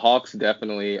 the Hawks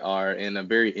definitely are in a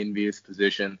very envious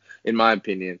position, in my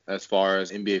opinion, as far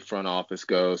as NBA front office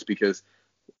goes, because,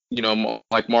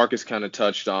 like Marcus kind of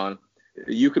touched on,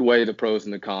 you could weigh the pros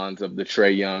and the cons of the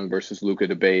Trae Young versus Luka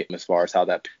debate as far as how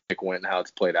that pick went and how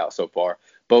it's played out so far.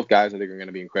 Both guys, I think, are going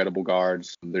to be incredible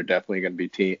guards. They're definitely going to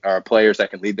be players that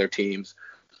can lead their teams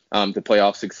to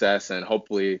playoff success and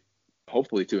hopefully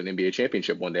to an NBA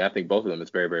championship one day. I think both of them is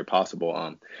very, very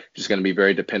possible. Just going to be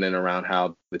very dependent around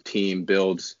how the team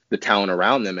builds the talent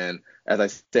around them. And as I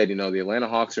said, the Atlanta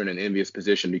Hawks are in an envious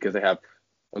position because they have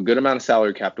a good amount of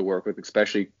salary cap to work with,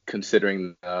 especially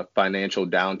considering the financial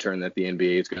downturn that the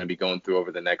NBA is going to be going through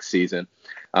over the next season.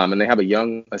 And they have a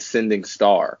young ascending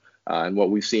star. And what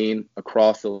we've seen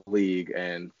across the league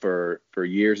and for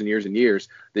years and years and years,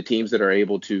 the teams that are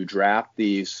able to draft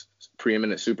these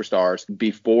preeminent superstars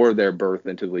before their birth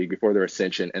into the league, before their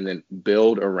ascension, and then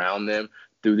build around them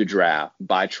through the draft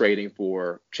by trading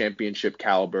for championship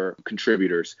caliber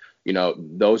contributors.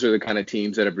 Those are the kind of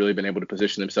teams that have really been able to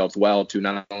position themselves well to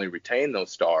not only retain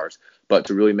those stars, but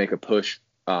to really make a push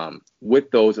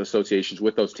with those associations,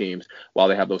 with those teams, while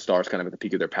they have those stars kind of at the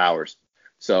peak of their powers.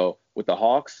 So with the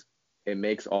Hawks, it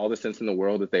makes all the sense in the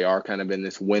world that they are kind of in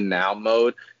this win now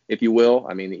mode, if you will.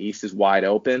 I mean, the East is wide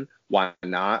open. Why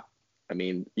not? I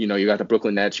mean, you got the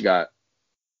Brooklyn Nets, you got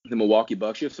the Milwaukee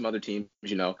Bucks, you have some other teams,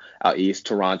 out East,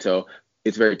 Toronto.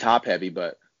 It's very top heavy,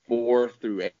 but 4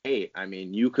 through 8, I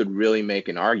mean, you could really make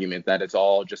an argument that it's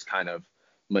all just kind of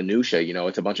minutia.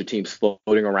 It's a bunch of teams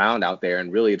floating around out there,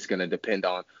 and really it's going to depend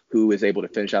on who is able to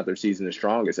finish out their season the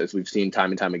strongest, as we've seen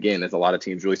time and time again, as a lot of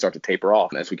teams really start to taper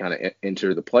off as we kind of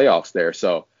enter the playoffs there.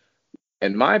 So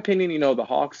in my opinion, the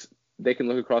Hawks, they can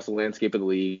look across the landscape of the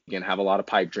league and have a lot of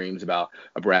pipe dreams about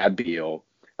a Brad Beal,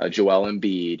 a Joel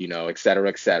Embiid, et cetera,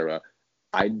 et cetera.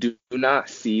 I do not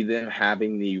see them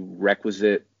having the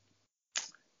requisite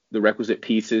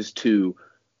pieces to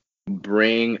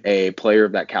bring a player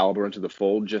of that caliber into the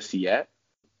fold just yet.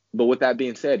 But with that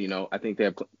being said, I think they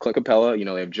have Clint Capella,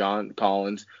 they have John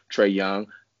Collins, Trae Young.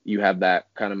 You have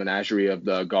that kind of menagerie of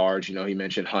the guards. He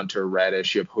mentioned Hunter,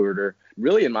 Reddish, you have Huerter.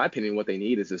 Really, in my opinion, what they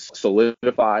need is a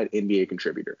solidified NBA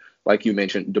contributor. Like you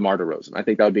mentioned, DeMar DeRozan. I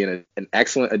think that would be an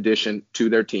excellent addition to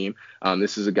their team.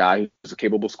 This is a guy who's a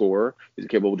capable scorer. He's a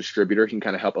capable distributor. He can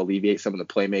kind of help alleviate some of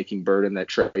the playmaking burden that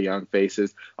Trae Young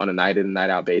faces on a night in and night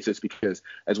out basis, because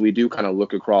as we do kind of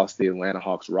look across the Atlanta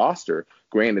Hawks roster,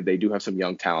 granted, they do have some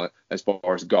young talent as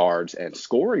far as guards and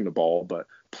scoring the ball, but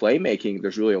playmaking,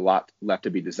 there's really a lot left to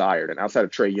be desired. And outside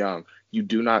of Trae Young, you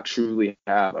do not truly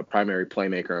have a primary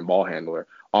playmaker and ball handler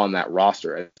on that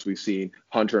roster. As we've seen,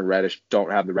 Hunter and Reddish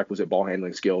don't have the requisite ball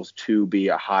handling skills to be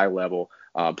a high-level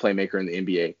playmaker in the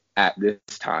NBA at this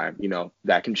time.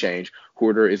 That can change.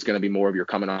 Huerter is going to be more of your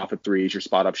coming off of threes, your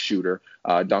spot-up shooter,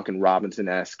 Duncan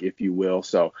Robinson-esque, if you will.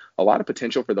 So a lot of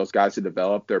potential for those guys to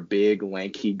develop. They're big,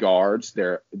 lanky guards.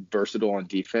 They're versatile on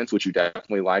defense, which you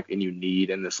definitely like and you need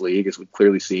in this league, as we've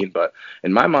clearly seen. But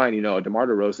in my mind, DeMar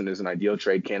DeRozan is an ideal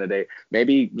trade candidate.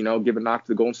 Maybe, give a knock to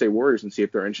the Golden State Warriors and see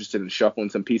if they're interested in shuffling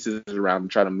some pieces around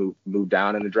and try to move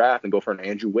down in the draft and go for an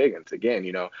Andrew Wiggins.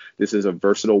 Again, this is a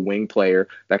versatile wing player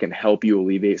that can help you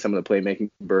alleviate some of the playmaking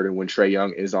burden when Trae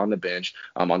Young is on the bench,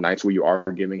 on nights where you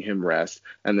are giving him rest,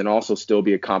 and then also still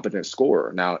be a competent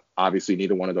scorer. Now, obviously,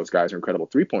 neither one of those guys are incredible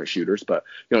three-point shooters, but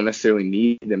you don't necessarily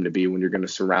need them to be when you're going to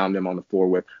surround them on the floor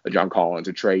with a John Collins,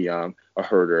 a Trae Young, a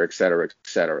Huerter, et cetera, et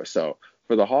cetera. So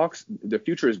for the Hawks, the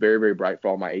future is very, very bright for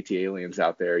all my AT aliens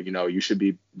out there. You should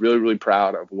be really, really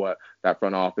proud of what that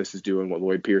front office is doing, what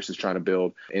Lloyd Pierce is trying to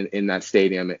build in that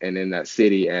stadium and in that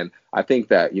city. And I think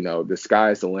that, the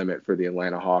sky is the limit for the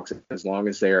Atlanta Hawks, as long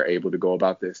as they are able to go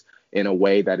about this in a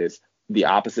way that is the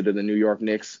opposite of the New York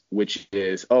Knicks, which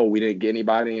is, we didn't get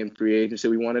anybody in free agency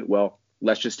we wanted. Well,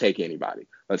 let's just take anybody.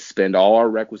 Let's spend all our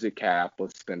requisite cap.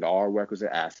 Let's spend all our requisite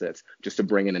assets just to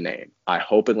bring in a name. I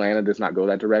hope Atlanta does not go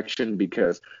that direction,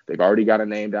 because they've already got a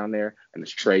name down there, and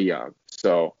it's Trae Young.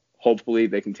 So hopefully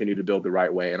they continue to build the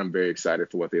right way, and I'm very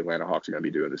excited for what the Atlanta Hawks are going to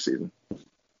be doing this season.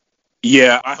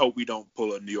 Yeah, I hope we don't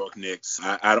pull a New York Knicks.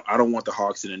 I don't want the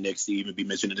Hawks and the Knicks to even be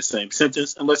mentioned in the same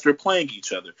sentence unless they're playing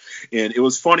each other. And it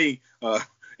was funny,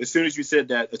 as soon as you said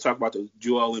that, to talk about the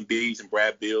Joel Embiids and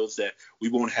Brad Beals, that we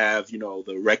won't have,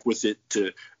 the requisite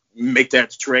to make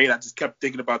that trade. I just kept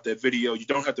thinking about that video. You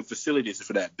don't have the facilities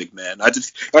for that, big man.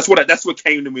 That's what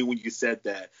came to me when you said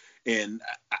that. And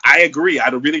I agree. I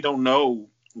really don't know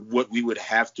what we would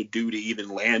have to do to even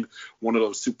land one of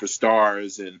those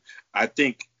superstars. And I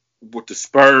think with the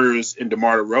Spurs and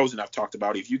DeMar DeRozan I've talked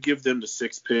about, if you give them the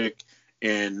 6th pick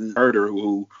and Huerter,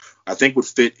 who I think would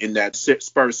fit in that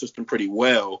Spurs system pretty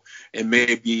well, and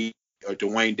maybe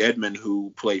Dwayne Dedmon,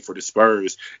 who played for the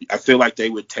Spurs, I feel like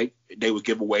they would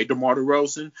give away DeMar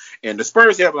DeRozan. And the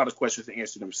Spurs, they have a lot of questions to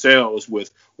answer themselves with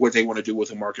what they want to do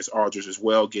with Marcus Aldridge as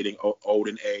well, getting old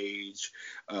in age.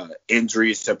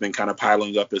 Injuries have been kind of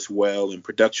piling up as well, and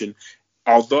production,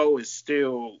 although it's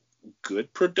still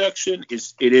good production,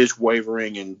 it is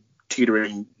wavering and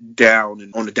teetering down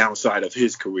and on the downside of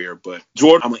his career. But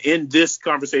Jordan, I'm gonna end this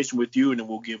conversation with you, and then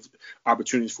we'll give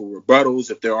opportunities for rebuttals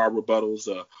if there are rebuttals.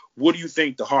 What do you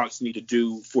think the Hawks need to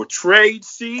do for trade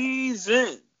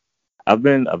season? I've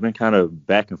been kind of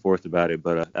back and forth about it,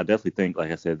 but I definitely think,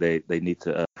 like I said, they need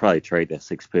to probably trade that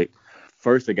 6th pick.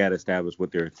 First, they got to establish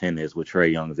what their intent is with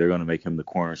Trae Young. If they're going to make him the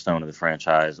cornerstone of the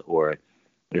franchise, or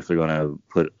if they're going to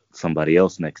put somebody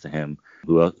else next to him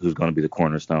who's going to be the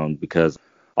cornerstone, because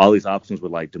all these options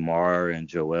with like DeMar and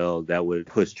Joel, that would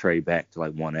push Trae back to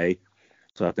like 1A.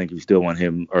 So I think if you still want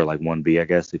him, or like 1B, I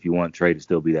guess, if you want Trae to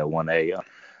still be that 1A,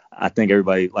 I think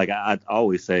everybody, like I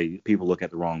always say, people look at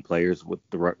the wrong players with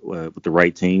the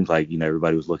right teams. Like,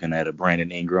 everybody was looking at a Brandon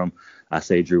Ingram. I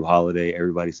say Drew Holiday.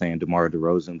 Everybody's saying DeMar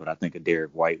DeRozan, but I think a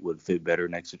Derek White would fit better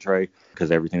next to Trae,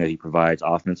 because everything that he provides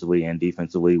offensively and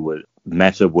defensively would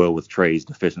match up well with Trae's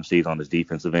deficiencies on his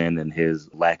defensive end and his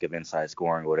lack of inside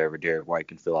scoring or whatever. Derek White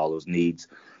can fill all those needs.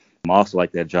 I also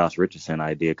like that Josh Richardson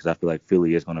idea, because I feel like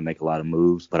Philly is going to make a lot of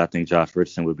moves, but I think Josh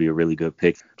Richardson would be a really good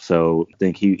pick. So I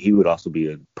think he would also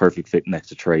be a perfect fit next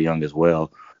to Trae Young as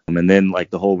well. And then like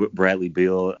the whole Bradley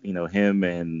Beal, him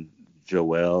and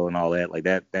Joel and all that, like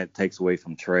that takes away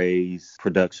from Trae's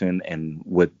production and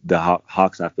what the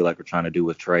Hawks, I feel like, are trying to do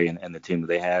with Trae and the team that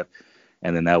they have.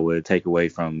 And then that would take away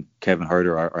from Kevin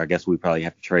Huerter, or I guess we probably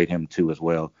have to trade him too as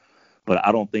well. But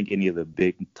I don't think any of the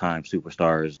big-time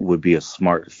superstars would be a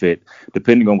smart fit,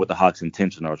 depending on what the Hawks'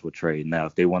 intention are with Trae. Now,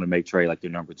 if they want to make Trae like their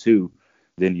number 2,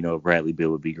 then, Bradley Beal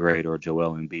would be great, or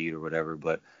Joel Embiid or whatever.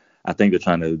 But I think they're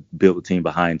trying to build a team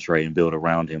behind Trey and build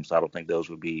around him. So I don't think those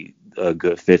would be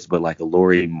good fits. But like a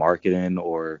Laurie Marketing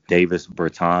or Davis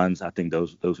Bertans, I think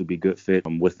those would be good fit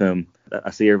with them. I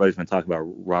see everybody's been talking about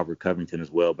Robert Covington as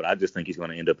well, but I just think he's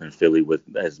going to end up in Philly with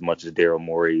as much as Daryl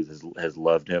Morey has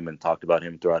loved him and talked about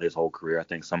him throughout his whole career. I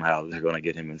think somehow they're going to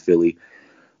get him in Philly.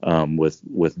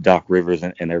 With Doc Rivers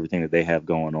and everything that they have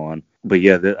going on. But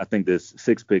yeah, I think this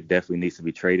 6th pick definitely needs to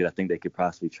be traded. I think they could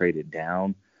possibly trade it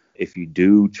down. If you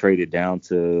do trade it down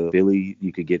to Philly,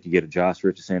 you could get a Josh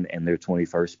Richardson and their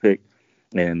 21st pick.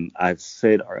 And I've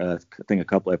said, I think a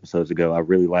couple episodes ago, I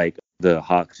really like the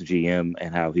Hawks GM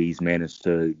and how he's managed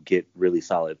to get really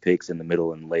solid picks in the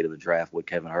middle and late of the draft with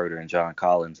Kevin Huerter and John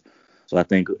Collins. So I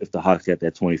think if the Hawks get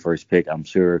that 21st pick, I'm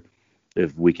sure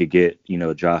if we could get,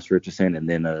 Josh Richardson and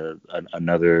then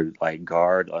another like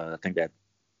guard, I think that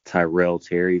Tyrell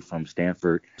Terry from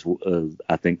Stanford,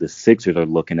 I think the Sixers are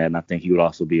looking at, and I think he would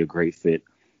also be a great fit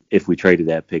if we traded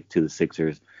that pick to the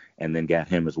Sixers and then got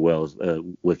him as well as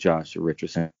with Josh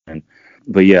Richardson.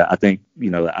 But yeah, I think,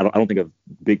 I don't think a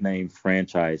big name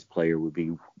franchise player would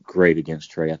be great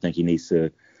against Trey. I think he needs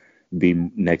to be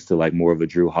next to like more of a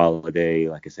Drew Holiday,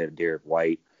 like I said, Derek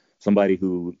White, somebody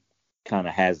who kind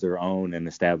of has their own and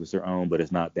established their own, but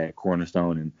it's not that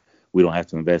cornerstone, and we don't have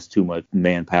to invest too much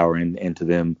manpower into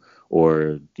them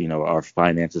or our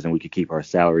finances, and we could keep our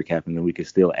salary cap, and then we could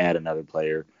still add another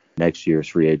player next year's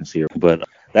free agency. But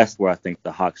that's where I think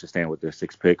the Hawks should stand with their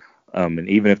 6th pick. And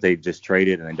even if they just trade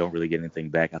it and they don't really get anything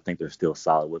back, I think they're still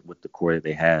solid with the core that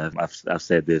they have. I've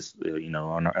said this, in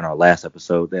our last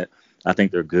episode, that I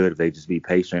think they're good if they just be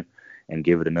patient and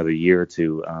give it another year or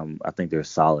two. I think they're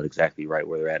solid, exactly right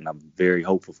where they're at, and I'm very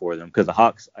hopeful for them because the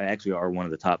Hawks actually are one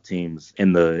of the top teams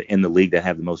in the league that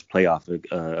have the most playoff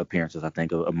appearances. I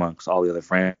think amongst all the other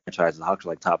franchises, the Hawks are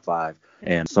like top 5.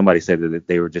 And somebody said that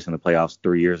they were just in the playoffs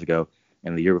 3 years ago,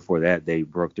 and the year before that they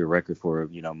broke their record for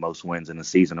most wins in the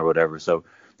season or whatever. So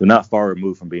they're not far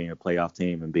removed from being a playoff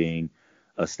team and being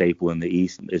a staple in the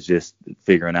East. It's just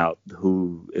figuring out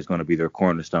who is going to be their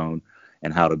cornerstone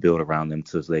and how to build around them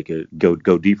so they could go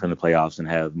deeper in the playoffs and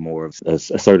have more of a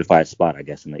certified spot, I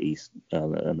guess, in the East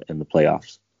in the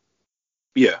playoffs.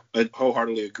 Yeah, I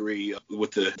wholeheartedly agree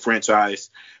with the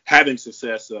franchise having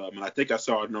success. And I think I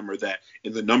saw a number that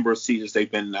in the number of seasons they've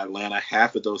been in Atlanta,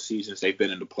 half of those seasons they've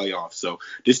been in the playoffs. So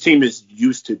this team is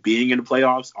used to being in the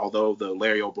playoffs, although the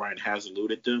Larry O'Brien has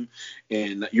eluded them.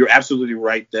 And you're absolutely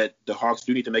right that the Hawks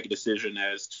do need to make a decision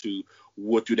as to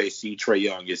what do they see Trey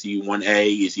Young? Is he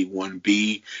 1A? Is he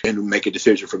 1B? And make a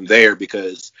decision from there,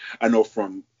 because I know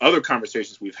from other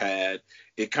conversations we've had,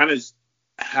 it kind of is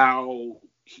how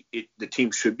the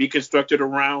team should be constructed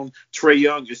around Trey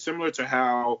Young is similar to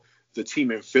how the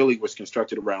team in Philly was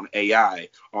constructed around AI.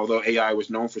 Although AI was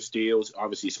known for steals,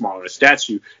 obviously smaller in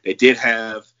stature, they did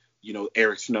have,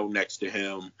 Eric Snow next to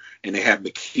him, and they had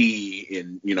McKee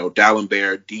and,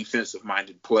 Dallenberg,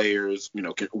 defensive-minded players,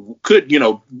 could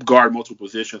guard multiple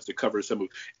positions to cover some of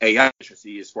AI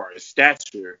efficiency as far as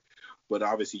stature. But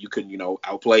obviously you couldn't,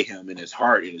 outplay him in his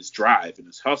heart, in his drive, in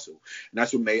his hustle. And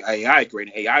that's what made AI great.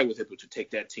 And AI was able to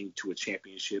take that team to a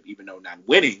championship, even though not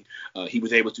winning. He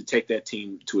was able to take that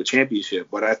team to a championship.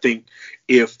 But I think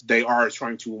if they are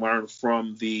trying to learn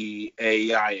from the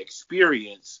AI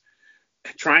experience,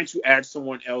 trying to add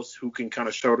someone else who can kind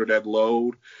of shoulder that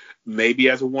load, maybe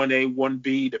as a 1A,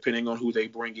 1B, depending on who they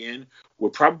bring in,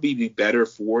 would probably be better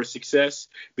for success,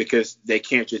 because they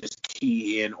can't just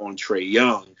key in on Trey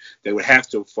Young. They would have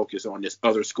to focus on this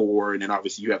other scorer, and then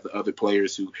obviously you have the other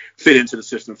players who fit into the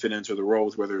system, fit into the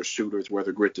roles, whether they're shooters,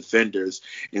 whether great defenders,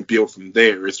 and build from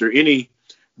there. Is there any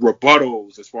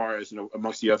rebuttals as far as,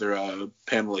 amongst the other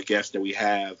panel of guests that we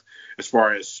have, as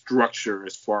far as structure,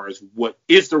 as far as what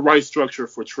is the right structure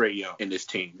for Trey Young in this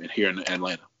team and here in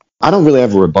Atlanta? I don't really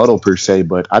have a rebuttal per se,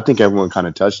 but I think everyone kind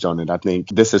of touched on it. I think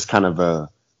this is kind of a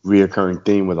reoccurring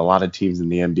theme with a lot of teams in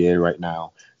the NBA right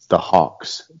now. The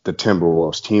Hawks, the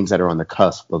Timberwolves, teams that are on the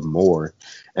cusp of more,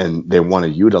 and they want to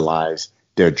utilize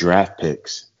their draft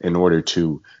picks in order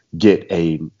to get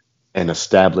an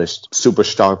established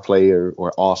superstar player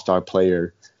or all-star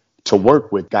player to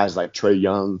work with guys like Trey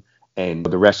Young and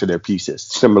the rest of their pieces.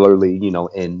 Similarly,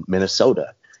 in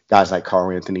Minnesota, guys like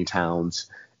Karl Anthony Towns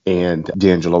and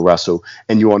D'Angelo Russell,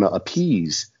 and you want to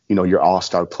appease, your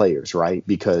all-star players, right?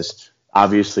 Because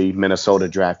obviously Minnesota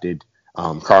drafted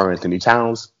Karl Anthony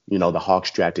Towns, the Hawks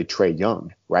drafted Trey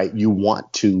Young, right? You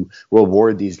want to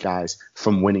reward these guys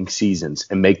from winning seasons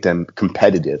and make them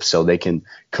competitive so they can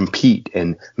compete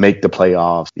and make the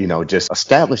playoffs, just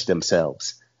establish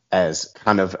themselves as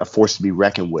kind of a force to be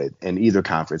reckoned with in either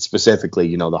conference,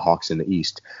 specifically, the Hawks in the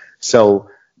East. So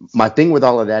my thing with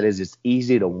all of that is it's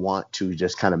easy to want to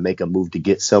just kind of make a move to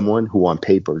get someone who on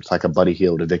paper, it's like a Buddy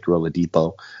Hield, a Victor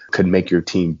Oladipo, could make your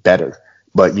team better.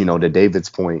 But, to David's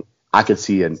point, I could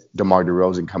see a DeMar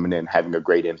DeRozan coming in having a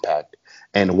great impact.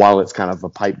 And while it's kind of a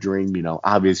pipe dream,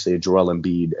 obviously a Joel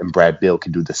Embiid and Brad Beal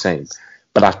can do the same.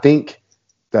 But I think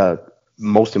the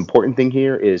most important thing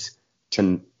here is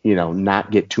to,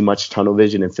 not get too much tunnel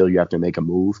vision and feel you have to make a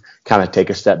move. Kind of take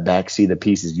a step back, see the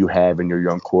pieces you have in your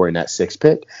young core in that 6th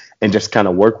pick, and just kind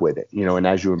of work with it. And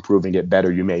as you improve and get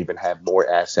better, you may even have more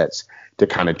assets to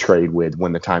kind of trade with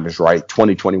when the time is right.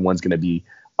 2021 is going to be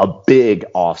a big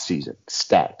offseason,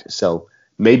 stacked. So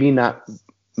maybe not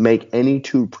make any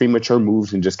too premature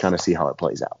moves and just kind of see how it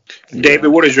plays out. David,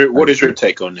 what is your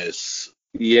take on this?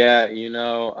 Yeah,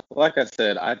 like I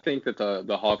said, I think that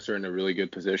the Hawks are in a really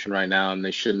good position right now, and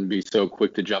they shouldn't be so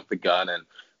quick to jump the gun and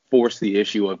force the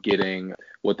issue of getting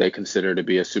what they consider to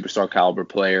be a superstar caliber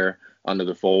player under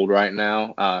the fold right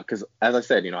now. Because as I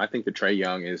said, I think that Trae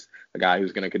Young is a guy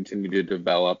who's going to continue to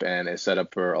develop and is set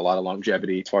up for a lot of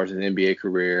longevity as far as his NBA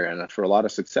career and for a lot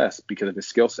of success because of his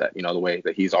skill set, the way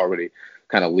that he's already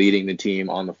kind of leading the team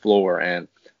on the floor. And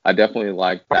I definitely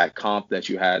like that comp that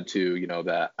you had to,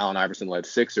 the Allen Iverson-led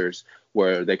Sixers,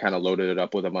 where they kind of loaded it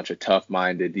up with a bunch of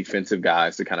tough-minded defensive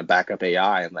guys to kind of back up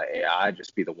AI and let AI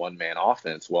just be the one-man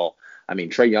offense. Well, I mean,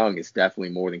 Trae Young is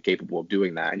definitely more than capable of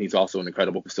doing that, and he's also an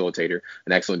incredible facilitator,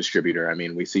 an excellent distributor. I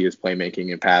mean, we see his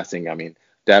playmaking and passing. I mean,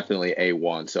 definitely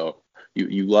A1. So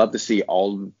you love to see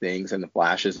all the things and the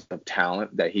flashes of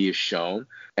talent that he has shown.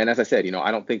 And as I said,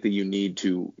 I don't think that you need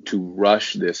to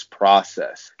rush this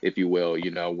process, if you will.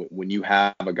 When you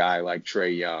have a guy like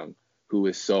Trae Young, who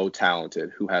is so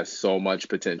talented, who has so much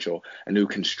potential, and who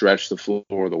can stretch the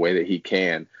floor the way that he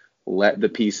can, let the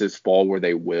pieces fall where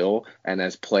they will. And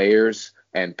as players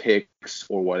and picks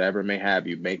or whatever may have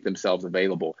you make themselves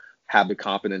available, have the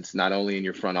confidence not only in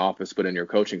your front office, but in your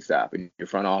coaching staff, in your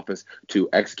front office to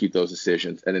execute those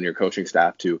decisions, and in your coaching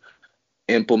staff to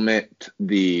implement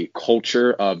the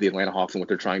culture of the Atlanta Hawks and what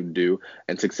they're trying to do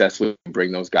and successfully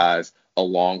bring those guys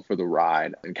along for the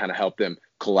ride and kind of help them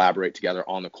collaborate together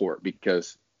on the court,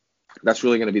 because that's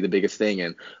really going to be the biggest thing.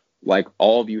 And like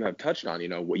all of you have touched on,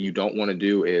 what you don't want to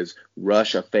do is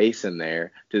rush a face in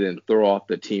there to then throw off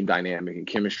the team dynamic and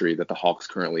chemistry that the Hawks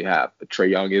currently have. Trae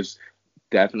Young is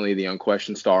definitely the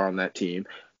unquestioned star on that team,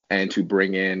 and to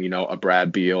bring in, a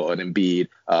Brad Beal, an Embiid,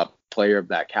 player of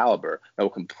that caliber, that will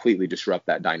completely disrupt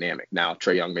that dynamic. Now,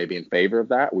 Trae Young may be in favor of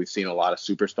that. We've seen a lot of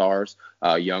superstars,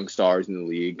 young stars in the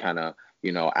league kind of,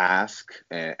 ask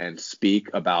and speak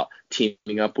about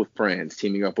teaming up with friends,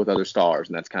 teaming up with other stars.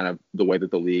 And that's kind of the way that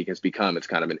the league has become. It's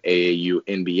kind of an AAU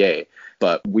NBA.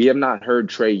 But we have not heard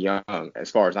Trae Young,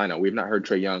 as far as I know, we have not heard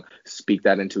Trae Young speak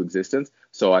that into existence.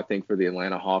 So I think for the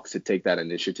Atlanta Hawks to take that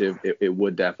initiative, it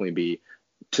would definitely be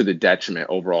to the detriment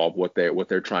overall of what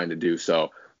they're trying to do.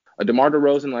 So DeMar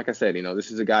DeRozan, like I said,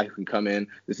 this is a guy who can come in.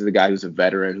 This is a guy who's a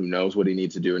veteran who knows what he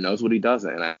needs to do and knows what he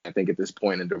doesn't. And I think at this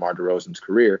point in DeMar DeRozan's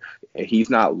career, he's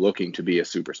not looking to be a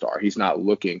superstar. He's not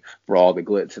looking for all the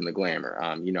glitz and the glamour.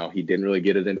 He didn't really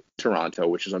get it in Toronto,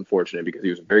 which is unfortunate because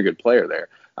he was a very good player there.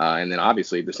 And then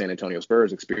obviously the San Antonio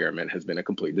Spurs experiment has been a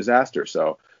complete disaster.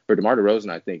 So for DeMar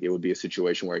DeRozan, I think it would be a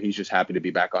situation where he's just happy to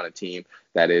be back on a team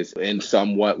that is in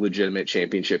somewhat legitimate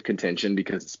championship contention,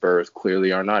 because the Spurs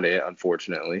clearly are not it,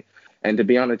 unfortunately. And to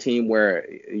be on a team where,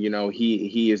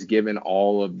 he is given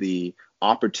all of the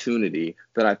opportunity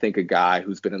that I think a guy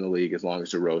who's been in the league as long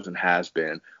as DeRozan has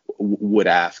been would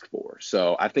ask for.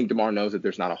 So I think DeMar knows that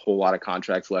there's not a whole lot of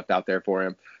contracts left out there for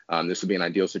him. This would be an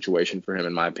ideal situation for him,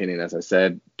 in my opinion, as I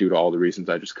said, due to all the reasons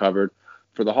I just covered.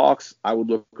 For the Hawks, I would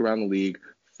look around the league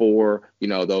for,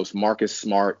 those Marcus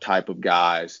Smart type of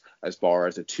guys as far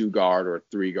as a 2-guard or a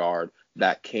 3-guard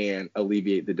that can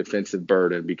alleviate the defensive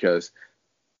burden, because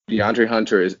DeAndre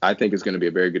Hunter I think is going to be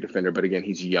a very good defender, but again,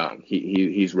 he's young.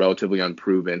 He's relatively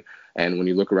unproven, and when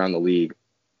you look around the league,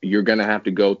 you're going to have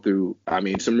to go through,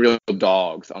 some real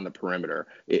dogs on the perimeter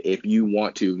if you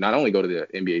want to not only go to the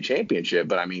NBA championship,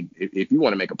 but if you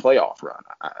want to make a playoff run.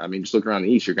 Just look around the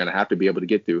East, you're going to have to be able to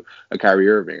get through a Kyrie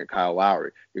Irving, a Kyle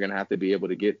Lowry. You're going to have to be able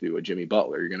to get through a Jimmy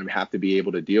Butler. You're going to have to be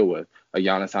able to deal with a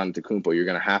Giannis Antetokounmpo. You're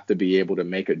going to have to be able to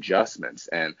make adjustments.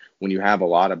 And when you have a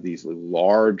lot of these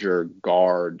larger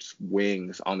guards,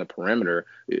 wings on the perimeter,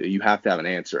 you have to have an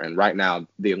answer. And right now,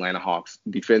 the Atlanta Hawks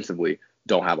defensively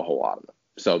don't have a whole lot of them.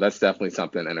 So that's definitely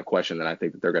something and a question that I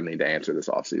think that they're going to need to answer this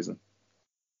offseason.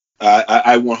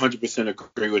 I 100%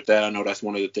 agree with that. I know that's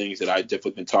one of the things that I've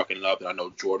definitely been talking up, and I know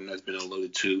Jordan has been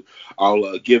alluded to.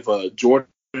 I'll give Jordan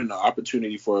an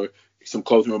opportunity for some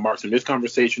closing remarks in this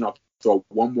conversation. I'll throw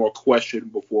one more question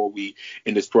before we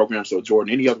end this program. So,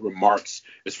 Jordan, any other remarks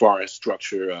as far as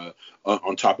structure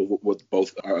on top of what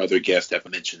both our other guests have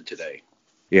mentioned today?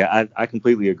 Yeah, I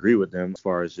completely agree with them as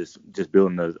far as just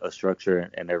building a structure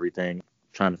and everything,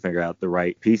 trying to figure out the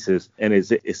right pieces. And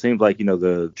it seems like,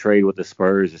 the trade with the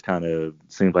Spurs is kind of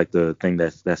seems like the thing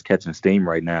that's catching steam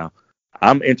right now.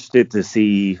 I'm interested to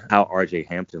see how RJ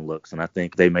Hampton looks, and I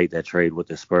think they made that trade with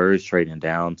the Spurs, trading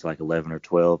down to like 11 or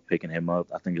 12, picking him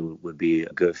up. I think it would be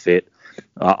a good fit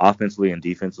offensively and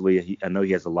defensively. I know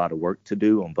he has a lot of work to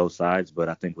do on both sides, but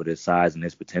I think with his size and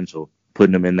his potential,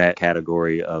 putting him in that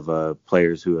category of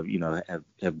players who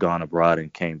have gone abroad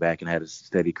and came back and had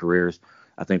steady careers,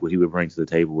 I think what he would bring to the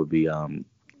table would be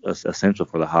essential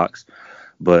for the Hawks.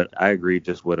 But I agree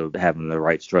just with having the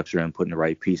right structure and putting the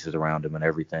right pieces around him and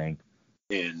everything.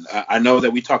 And I know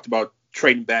that we talked about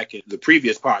trading back in the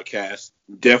previous podcast.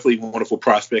 Definitely wonderful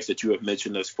prospects that you have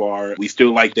mentioned thus far. We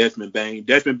still like Desmond Bane.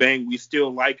 Desmond Bane we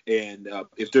still like. And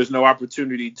if there's no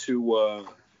opportunity to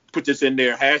put this in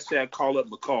there, hashtag call up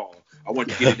McCall. I want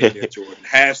to get it in there, Jordan.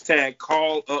 Hashtag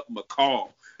call up McCall.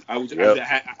 I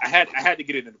had to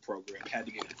get it in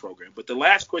the program. But the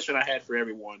last question I had for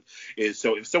everyone is,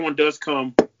 so if someone does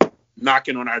come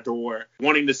knocking on our door,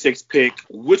 wanting the 6th pick,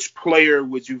 which player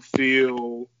would you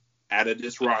feel out of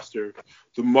this roster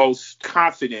the most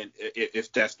confident,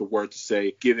 if that's the word to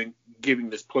say, giving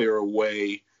this player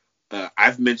away?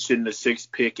 I've mentioned the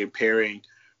 6th pick and pairing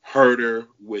Herter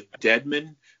with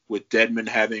Dedmon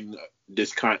having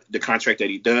the contract that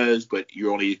he does, but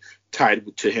you're only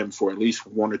tied to him for at least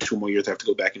 1 or 2 more years. I have to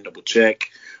go back and double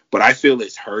check. But I feel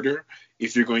it's Herter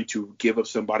if you're going to give up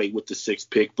somebody with the 6th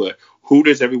pick. But who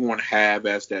does everyone have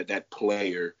as that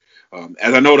player?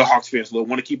 As I know the Hawks fans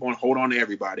want to keep on hold on to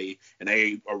everybody, and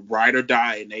they are ride or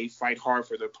die, and they fight hard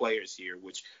for their players here,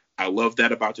 which I love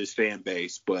that about this fan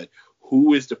base. But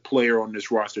who is the player on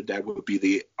this roster that would be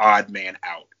the odd man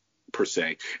out, per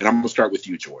se? And I'm going to start with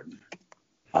you, Jordan.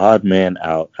 Odd man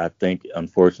out, I think,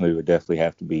 unfortunately, would definitely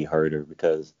have to be Herter,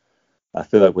 because I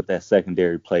feel like with that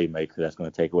secondary playmaker, that's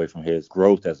going to take away from his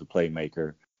growth as a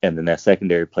playmaker. And then that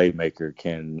secondary playmaker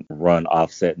can run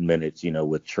offset minutes,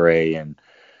 with Trey, and,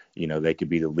 they could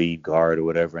be the lead guard or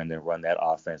whatever, and then run that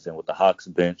offense. And with the Hawks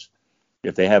bench,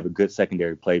 if they have a good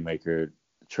secondary playmaker,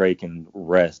 Trey can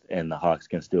rest and the Hawks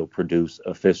can still produce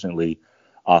efficiently,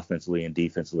 offensively and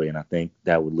defensively. And I think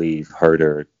that would leave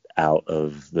Herter out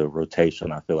of the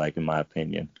rotation, I feel like, in my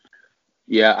opinion.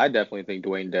 Yeah, I definitely think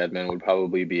Dwayne Dedmon would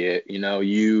probably be it.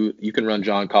 You can run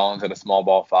John Collins at a small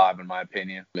ball 5, in my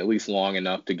opinion, at least long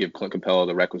enough to give Clint Capella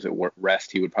the requisite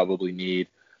rest he would probably need.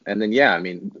 And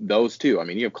then, those two.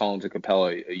 You have Collins and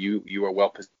Capella. You are well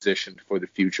positioned for the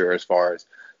future as far as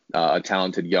a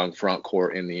talented young front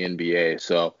court in the NBA.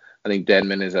 So I think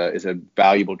Dedmon is a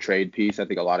valuable trade piece. I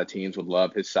think a lot of teams would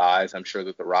love his size. I'm sure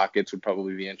that the Rockets would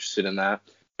probably be interested in that.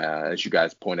 As you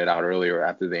guys pointed out earlier,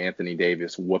 after the Anthony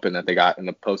Davis whooping that they got in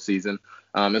the postseason,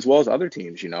 as well as other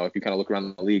teams. If you kind of look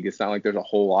around the league, it's not like there's a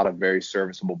whole lot of very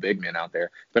serviceable big men out there,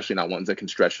 especially not ones that can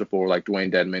stretch the floor like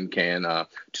Dwayne Dedmon can to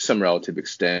some relative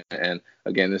extent. And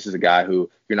again, this is a guy who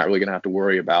you're not really going to have to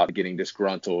worry about getting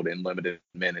disgruntled in limited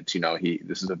minutes.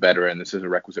 This is a veteran. This is a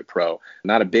requisite pro.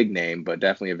 Not a big name, but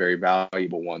definitely a very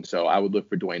valuable one. So I would look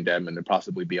for Dwayne Dedmon to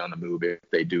possibly be on the move if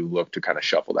they do look to kind of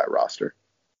shuffle that roster.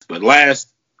 But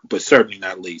last, but certainly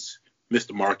not least,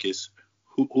 Mr. Marcus,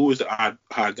 who is the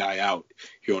odd guy out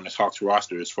here on this Hawks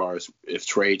roster as far as if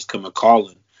trades come a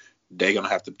calling, they're going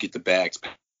to have to get the bags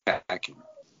packing.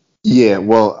 Yeah,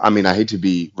 well, I hate to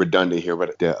be redundant here,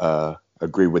 but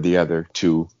agree with the other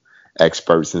two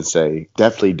experts and say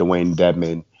definitely Dwayne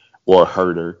Dedmon or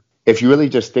Herter. If you really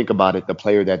just think about it, the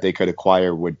player that they could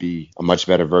acquire would be a much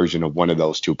better version of one of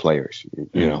those two players,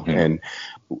 and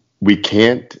we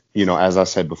can't, as I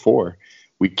said before,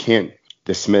 we can't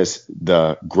dismiss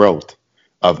the growth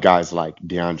of guys like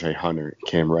DeAndre Hunter,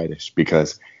 Cam Reddish,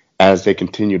 because as they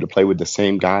continue to play with the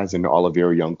same guys in all of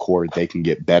your young core, they can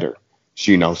get better.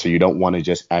 So you don't want to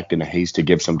just act in a haste to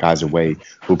give some guys away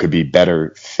who could be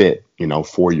better fit,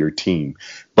 for your team.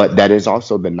 But that is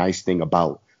also the nice thing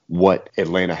about what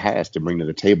Atlanta has to bring to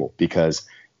the table, because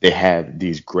they have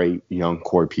these great young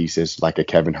core pieces like a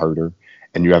Kevin Herter,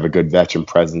 and you have a good veteran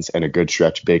presence and a good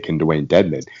stretch big in Dwayne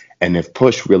Dedmon. And if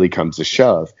push really comes to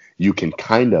shove, you can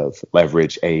kind of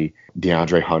leverage a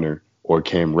DeAndre Hunter or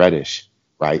Cam Reddish,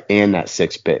 right, and that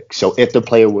 6th pick. So if the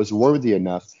player was worthy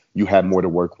enough, you have more to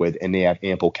work with, and they have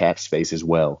ample cap space as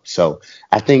well. So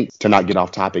I think, to not get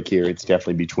off topic here, it's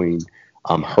definitely between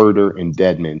Herder and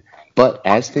Dedmon. But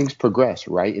as things progress,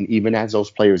 right, and even as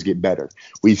those players get better,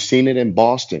 we've seen it in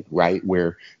Boston, right,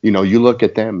 where, you look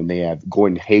at them and they have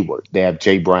Gordon Hayward, they have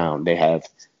Jay Brown, they have,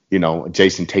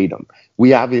 Jason Tatum.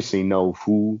 We obviously know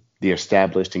who the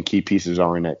established and key pieces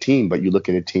are in that team, but you look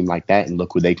at a team like that and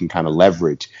look who they can kind of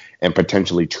leverage and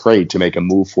potentially trade to make a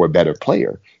move for a better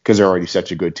player because they're already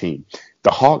such a good team.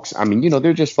 The Hawks, I mean,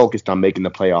 they're just focused on making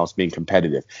the playoffs, being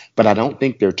competitive, but I don't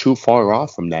think they're too far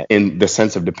off from that in the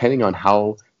sense of depending on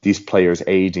how these players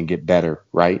age and get better,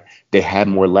 right? They have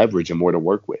more leverage and more to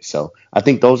work with. So I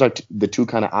think those are the two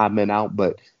kind of odd men out,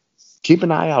 but keep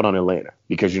an eye out on Atlanta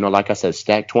because, like I said,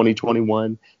 stack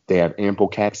 2021, they have ample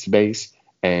cap space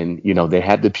and, they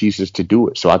have the pieces to do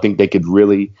it. So I think they could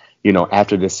really,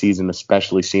 after this season,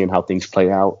 especially seeing how things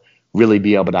play out, really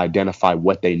be able to identify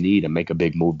what they need and make a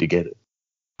big move to get it.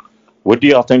 What do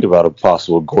y'all think about a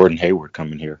possible Gordon Hayward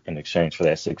coming here in exchange for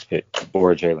that 6th pick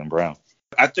or Jaylen Brown?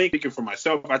 I think, speaking for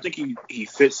myself, I think he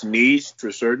fits needs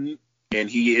for certain, and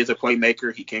he is a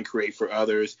playmaker. He can create for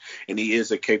others, and he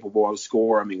is a capable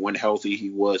scorer. I mean, when healthy, he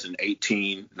was an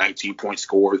 18, 19-point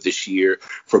scorer this year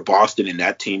for Boston, and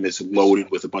that team is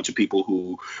loaded with a bunch of people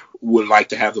who would like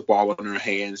to have the ball in their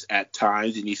hands at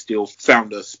times, and he still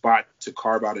found a spot to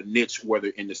carve out a niche, whether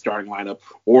in the starting lineup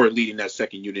or leading that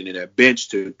second unit in that bench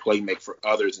to play make for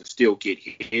others and still get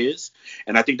his.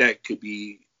 And I think that could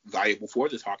be valuable for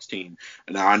this Hawks team.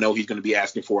 And now I know he's going to be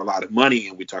asking for a lot of money,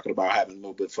 and we're talking about having a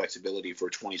little bit of flexibility for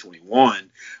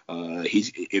 2021.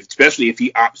 Especially if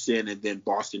he opts in and then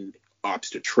Boston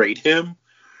opts to trade him,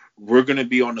 we're going to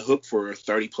be on the hook for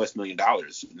 $30+ million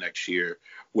next year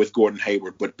with Gordon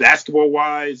Hayward. But basketball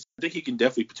wise, I think he can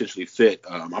definitely potentially fit.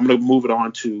 I'm going to move it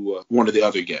on to one of the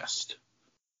other guests.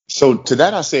 So to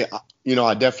that, I say,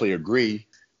 I definitely agree.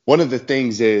 One of the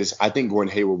things is I think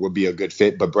Gordon Hayward would be a good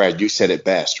fit, but Brad, you said it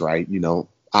best, right?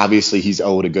 Obviously he's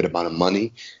owed a good amount of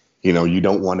money. You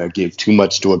don't want to give too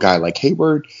much to a guy like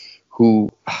Hayward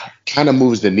who kind of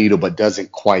moves the needle but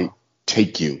doesn't quite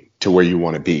take you to where you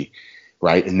want to be,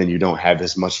 right? And then you don't have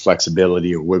as much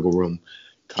flexibility or wiggle room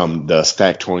come the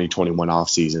stack 2021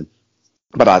 offseason.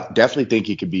 But I definitely think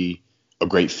he could be a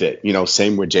great fit.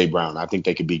 Same with Jay Brown. I think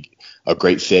they could be a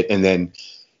great fit. And then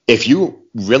if you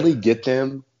really get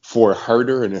them for a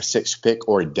Herder and a 6th pick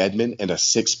or a Dedmon and a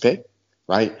 6th pick,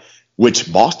 right? Which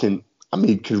Boston,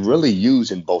 could really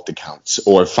use in both accounts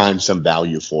or find some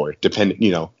value for it,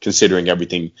 considering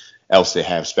everything else they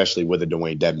have, especially with a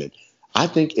Dwayne Dedmon. I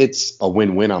think it's a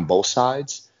win-win on both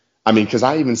sides. Because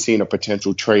I even seen a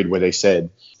potential trade where they said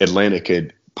Atlanta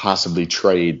could possibly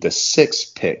trade the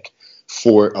 6th pick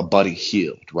for a Buddy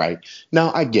Hield, right?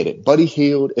 Now, I get it. Buddy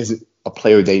Hield isn't a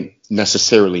player they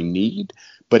necessarily need,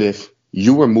 but if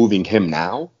you were moving him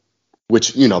now,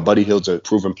 which, Buddy Hield's a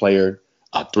proven player,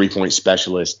 a 3-point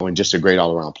specialist, and just a great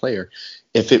all-around player.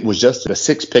 If it was just the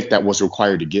 6th pick that was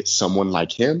required to get someone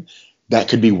like him, that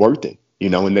could be worth it,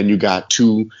 and then you got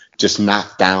 2 just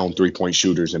knocked down 3-point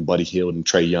shooters in Buddy Hield and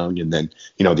Trae Young, and then,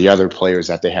 the other players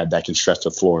that they had that can stretch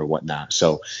the floor and whatnot.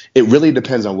 So it really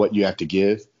depends on what you have to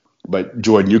give. But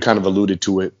Jordan, you kind of alluded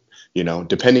to it,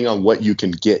 depending on what you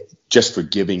can get just for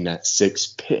giving that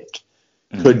 6th pick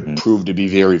could prove to be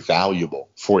very valuable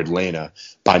for Atlanta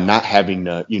by not having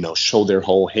to, show their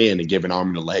whole hand and give an arm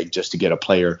and a leg just to get a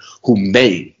player who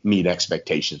may meet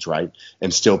expectations, right?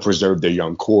 And still preserve their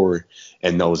young core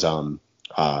and those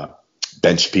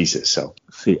bench pieces. So,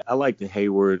 see, I like the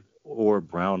Hayward or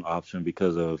Brown option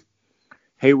because of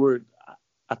Hayward.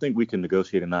 I think we can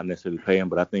negotiate and not necessarily pay him,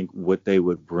 but I think what they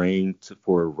would bring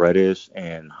for Reddish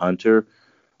and Hunter,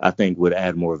 I think would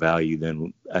add more value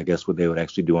than I guess what they would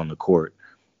actually do on the court.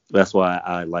 That's why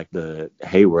I like the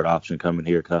Hayward option coming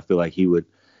here, because I feel like he would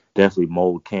definitely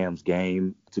mold Cam's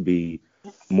game to be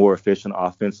more efficient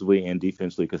offensively and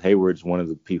defensively, because Hayward's one of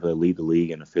the people that lead the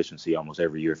league in efficiency almost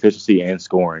every year, efficiency and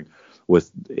scoring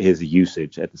with his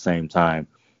usage at the same time.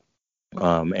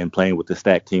 And playing with the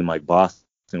stacked team like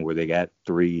Boston, where they got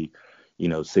 3,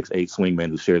 6'8" swingmen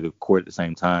who share the court at the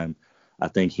same time, I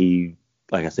think he,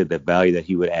 like I said, the value that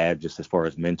he would add just as far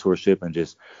as mentorship and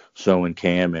just showing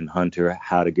Cam and Hunter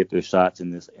how to get their shots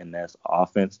in this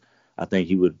offense, I think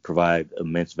he would provide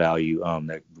immense value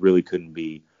that really couldn't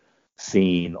be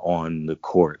seen on the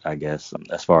court, I guess,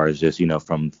 as far as just,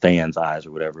 from fans' eyes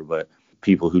or whatever. But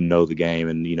people who know the game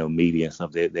and, media and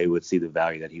stuff, they would see the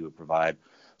value that he would provide.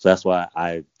 So that's why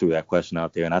I threw that question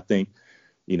out there. And I think,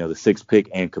 the 6th pick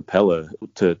and Capella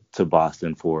to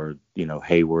Boston for,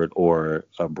 Hayward or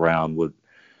Brown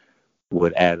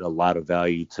would add a lot of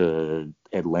value to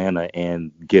Atlanta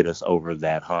and get us over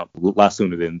that hump a lot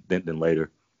sooner than later.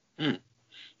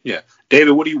 Yeah,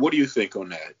 David, what do you think on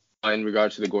that? in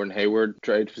regards to the Gordon Hayward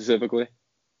trade specifically?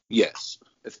 Yes.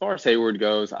 As far as Hayward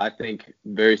goes, I think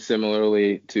very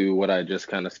similarly to what I just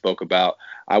kind of spoke about,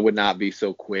 I would not be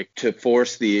so quick to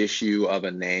force the issue of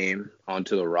a name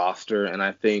onto the roster. And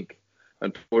I think,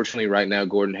 unfortunately, right now,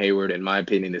 Gordon Hayward, in my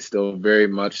opinion, is still very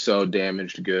much so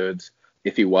damaged goods.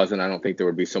 If he wasn't, I don't think there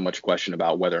would be so much question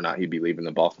about whether or not he'd be leaving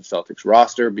the Boston Celtics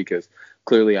roster, because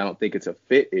clearly I don't think it's a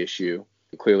fit issue.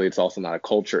 Clearly, it's also not a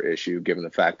culture issue, given the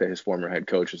fact that his former head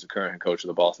coach is the current head coach of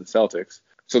the Boston Celtics.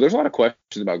 So there's a lot of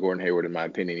questions about Gordon Hayward, in my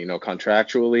opinion. You know,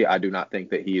 contractually, I do not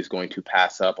think that he is going to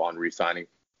pass up on re-signing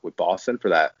with Boston for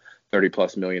that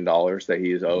 $30+ million that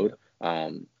he is owed.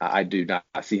 I do not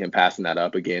see him passing that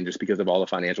up again, just because of all the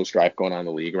financial strife going on in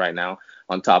the league right now,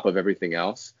 on top of everything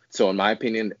else. So in my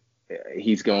opinion,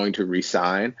 he's going to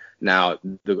re-sign. Now,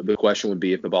 the question would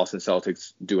be if the Boston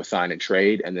Celtics do a sign and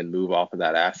trade and then move off of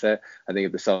that asset. I think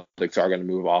if the Celtics are going to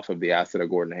move off of the asset of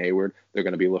Gordon Hayward, they're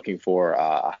going to be looking for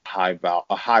a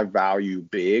high value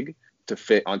big to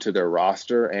fit onto their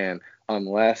roster. And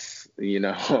unless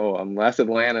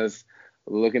Atlanta's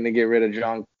looking to get rid of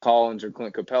John Collins or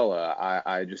Clint Capella,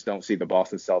 I just don't see the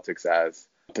Boston Celtics as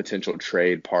a potential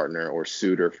trade partner or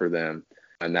suitor for them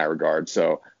in that regard.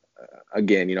 So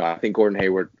again, you know, I think Gordon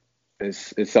Hayward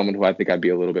is someone who I think I'd be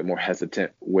a little bit more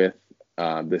hesitant with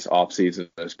this offseason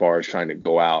as far as trying to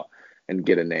go out and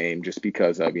get a name, just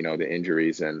because of, you know, the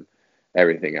injuries and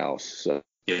everything else. So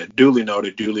yeah, duly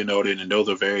noted. And those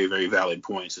are very, very valid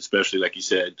points, especially like you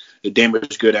said, the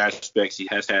damaged good aspects. He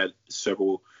has had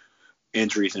several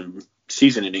injuries and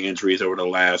season-ending injuries over the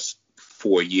last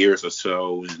 4 years or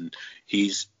so. And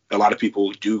a lot of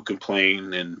people do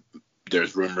complain, and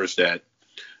there's rumors that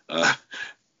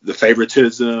the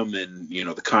favoritism and, you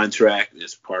know, the contract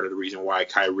is part of the reason why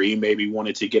Kyrie maybe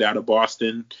wanted to get out of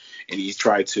Boston, and he's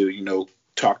tried to, you know,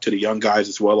 talk to the young guys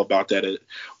as well about that.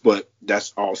 But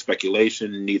that's all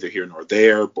speculation, neither here nor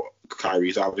there. But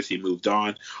Kyrie's obviously moved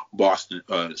on. Boston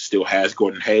still has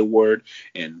Gordon Hayward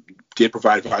and did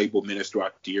provide valuable minutes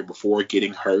throughout the year before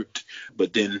getting hurt,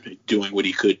 but then doing what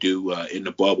he could do in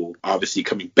the bubble, obviously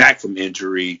coming back from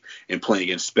injury and playing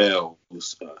in spells.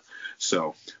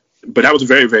 But that was a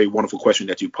very, very wonderful question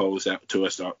that you posed to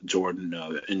us, Jordan,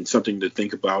 and something to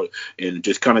think about, and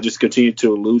just continue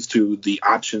to allude to the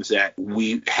options that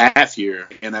we have here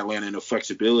in Atlanta and the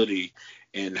flexibility,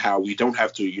 and how we don't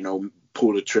have to, you know,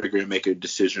 pull the trigger and make a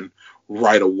decision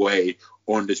right away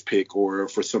on this pick, or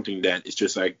for something that is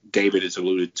just like David has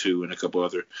alluded to and a couple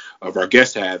other of our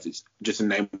guests have. It's just a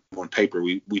name on paper.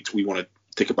 We want to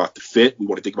think about the fit. We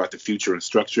want to think about the future and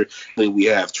structure. We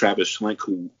have Travis Schlenk,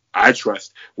 who I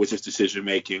trust with his decision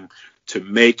making to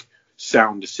make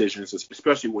sound decisions,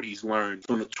 especially what he's learned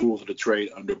from the tools of the trade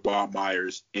under Bob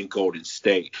Myers in Golden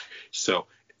State. So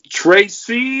trade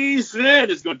season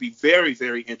is going to be very,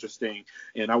 very interesting.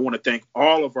 And I want to thank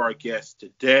all of our guests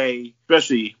today,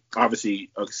 especially obviously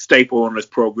a staple on this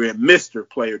program, Mr.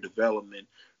 Player Development,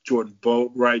 Jordan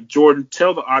Boatwright. Jordan,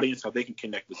 tell the audience how they can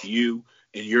connect with you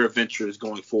and your adventures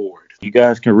going forward. You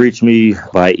guys can reach me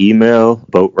by email,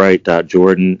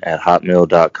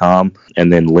 boatwright.jordan@hotmail.com,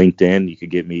 and then LinkedIn. You could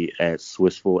get me at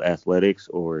Swissful Athletics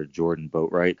or Jordan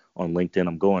Boatwright on LinkedIn.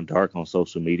 I'm going dark on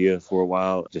social media for a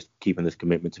while, just keeping this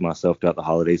commitment to myself throughout the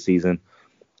holiday season.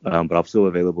 But I'm still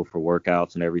available for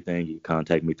workouts and everything. You can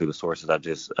contact me through the sources I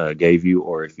just gave you,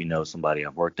 or if you know somebody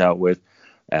I've worked out with,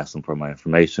 ask them for my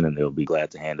information, and they'll be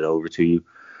glad to hand it over to you.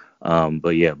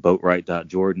 But yeah,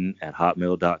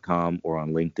 boatwright.jordan@hotmail.com, or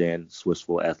on LinkedIn,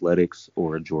 Swissful Athletics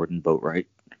or Jordan Boatwright.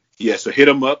 Yeah, so hit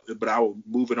them up. But I will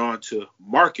move it on to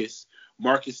Marcus.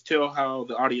 Marcus, tell how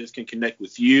the audience can connect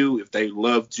with you if they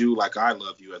loved you like I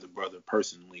love you as a brother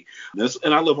personally.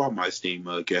 And I love all my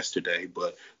esteemed guests today,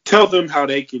 but tell them how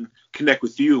they can connect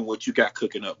with you and what you got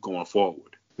cooking up going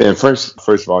forward. Man, first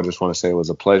of all, I just want to say it was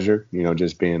a pleasure, you know,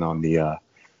 just being on the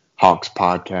Hawks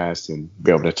podcast and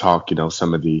be able to talk, you know,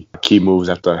 some of the key moves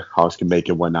that the Hawks can make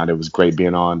and whatnot. It was great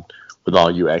being on with all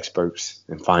you experts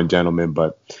and fine gentlemen.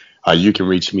 But you can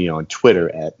reach me on Twitter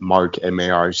at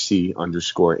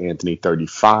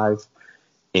Mark_Anthony35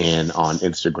 and on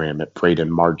Instagram at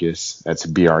Braden Marcus. That's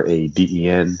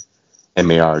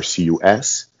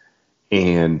BradenMarcus.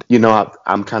 And, you know,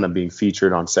 I'm kind of being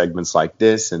featured on segments like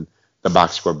this and the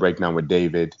Box Score Breakdown with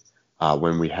David.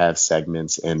 When we have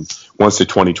segments. And once the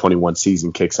 2021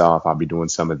 season kicks off, I'll be doing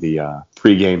some of the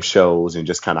pregame shows and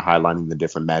just kind of highlighting the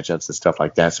different matchups and stuff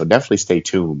like that. So definitely stay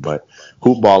tuned. But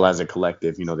Hoop Ball as a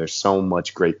collective, you know, there's so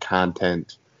much great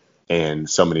content and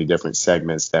so many different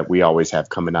segments that we always have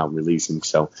coming out and releasing.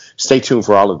 So stay tuned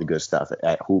for all of the good stuff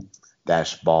at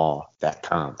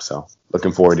hoop-ball.com. So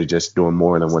looking forward to just doing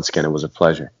more. And once again, it was a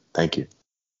pleasure. Thank you.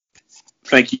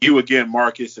 Thank you again,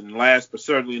 Marcus. And last but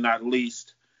certainly not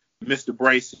least, Mr.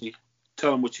 Bracy,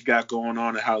 tell them what you got going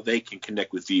on and how they can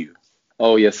connect with you.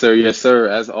 Oh, yes, sir. Yes, sir.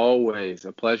 As always,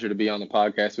 a pleasure to be on the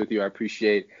podcast with you. I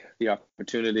appreciate the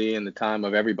opportunity and the time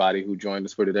of everybody who joined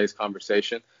us for today's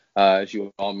conversation. As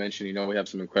you all mentioned, we have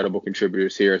some incredible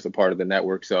contributors here as a part of the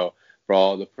network. So for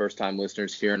all the first-time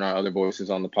listeners hearing our other voices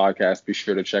on the podcast, be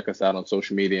sure to check us out on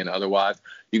social media and otherwise.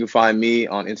 You can find me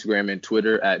on Instagram and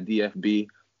Twitter at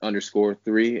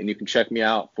DFB_3, and you can check me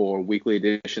out for weekly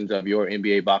editions of your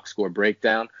NBA box score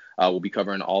breakdown. We'll be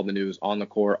covering all the news on the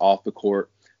court, off the court,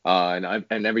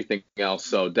 and everything else.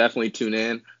 So definitely tune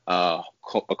in. A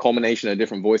culmination of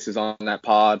different voices on that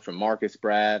pod from Marcus,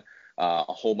 Brad, a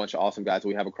whole bunch of awesome guys that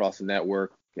we have across the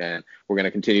network. And we're going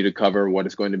to continue to cover what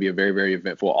is going to be a very, very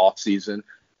eventful offseason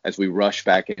as we rush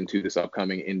back into this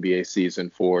upcoming NBA season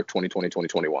for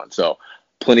 2020-2021. So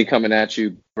plenty coming at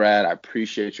you, Brad. I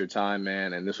appreciate your time,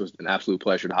 man. And this was an absolute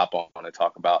pleasure to hop on and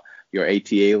talk about your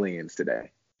AT aliens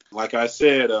today. Like I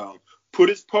said, put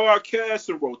his podcast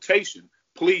in rotation.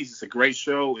 Please, it's a great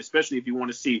show, especially if you want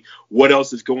to see what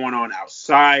else is going on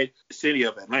outside the city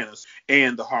of Atlanta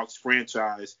and the Hawks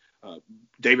franchise.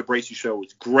 David Bracy show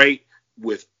is great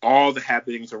with all the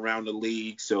happenings around the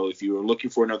league. So if you're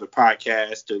looking for another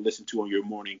podcast to listen to on your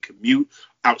morning commute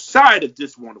outside of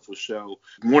this wonderful show,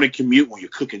 morning commute when you're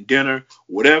cooking dinner,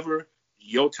 whatever,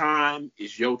 your time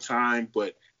is your time,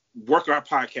 but work our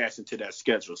podcast into that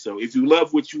schedule. So if you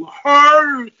love what you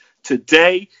heard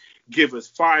today, give us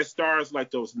 5 stars like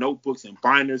those notebooks and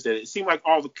binders that it seemed like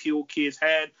all the cool kids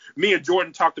had. Me and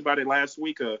Jordan talked about it last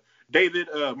week. David,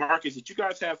 Marcus, did you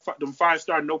guys have them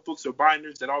 5-star notebooks or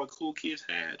binders that all the cool kids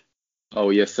had?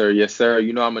 Oh, yes, sir. Yes, sir.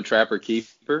 I'm a trapper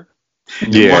keeper.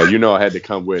 Yeah, I had to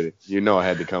come with it. I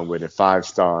had to come with it.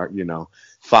 5-star,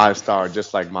 5-star,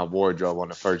 just like my wardrobe on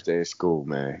the first day of school,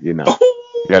 man. You got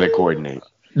to coordinate.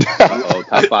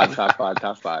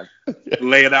 Top five.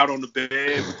 Lay it out on the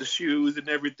bed with the shoes and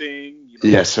everything.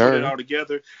 Yes, sir. Put it all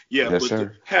together. Yeah, yes, but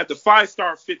sir. Had the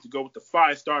 5-star fit to go with the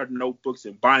 5-star notebooks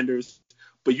and binders.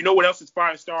 But you know what else is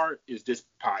 5-star is this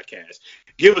podcast.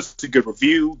 Give us a good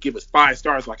review. Give us 5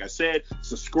 stars, like I said.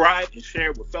 Subscribe and share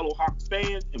it with fellow Hawks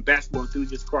fans and basketball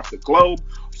enthusiasts across the globe.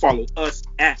 Follow us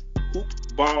at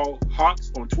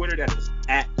HoopBallHawks on Twitter. That is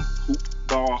at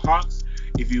HoopBallHawks.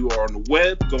 If you are on the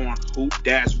web, go on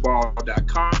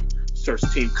hoop-ball.com. Search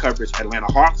team coverage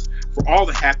Atlanta Hawks for all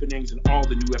the happenings and all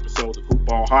the new episodes of Hoop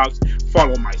Ball Hawks.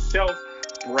 Follow myself,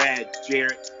 Brad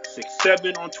Jarrett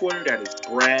 67 on Twitter. That is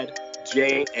Brad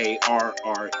Jarrett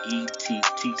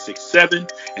 67.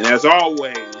 And as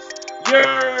always,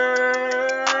 yeah.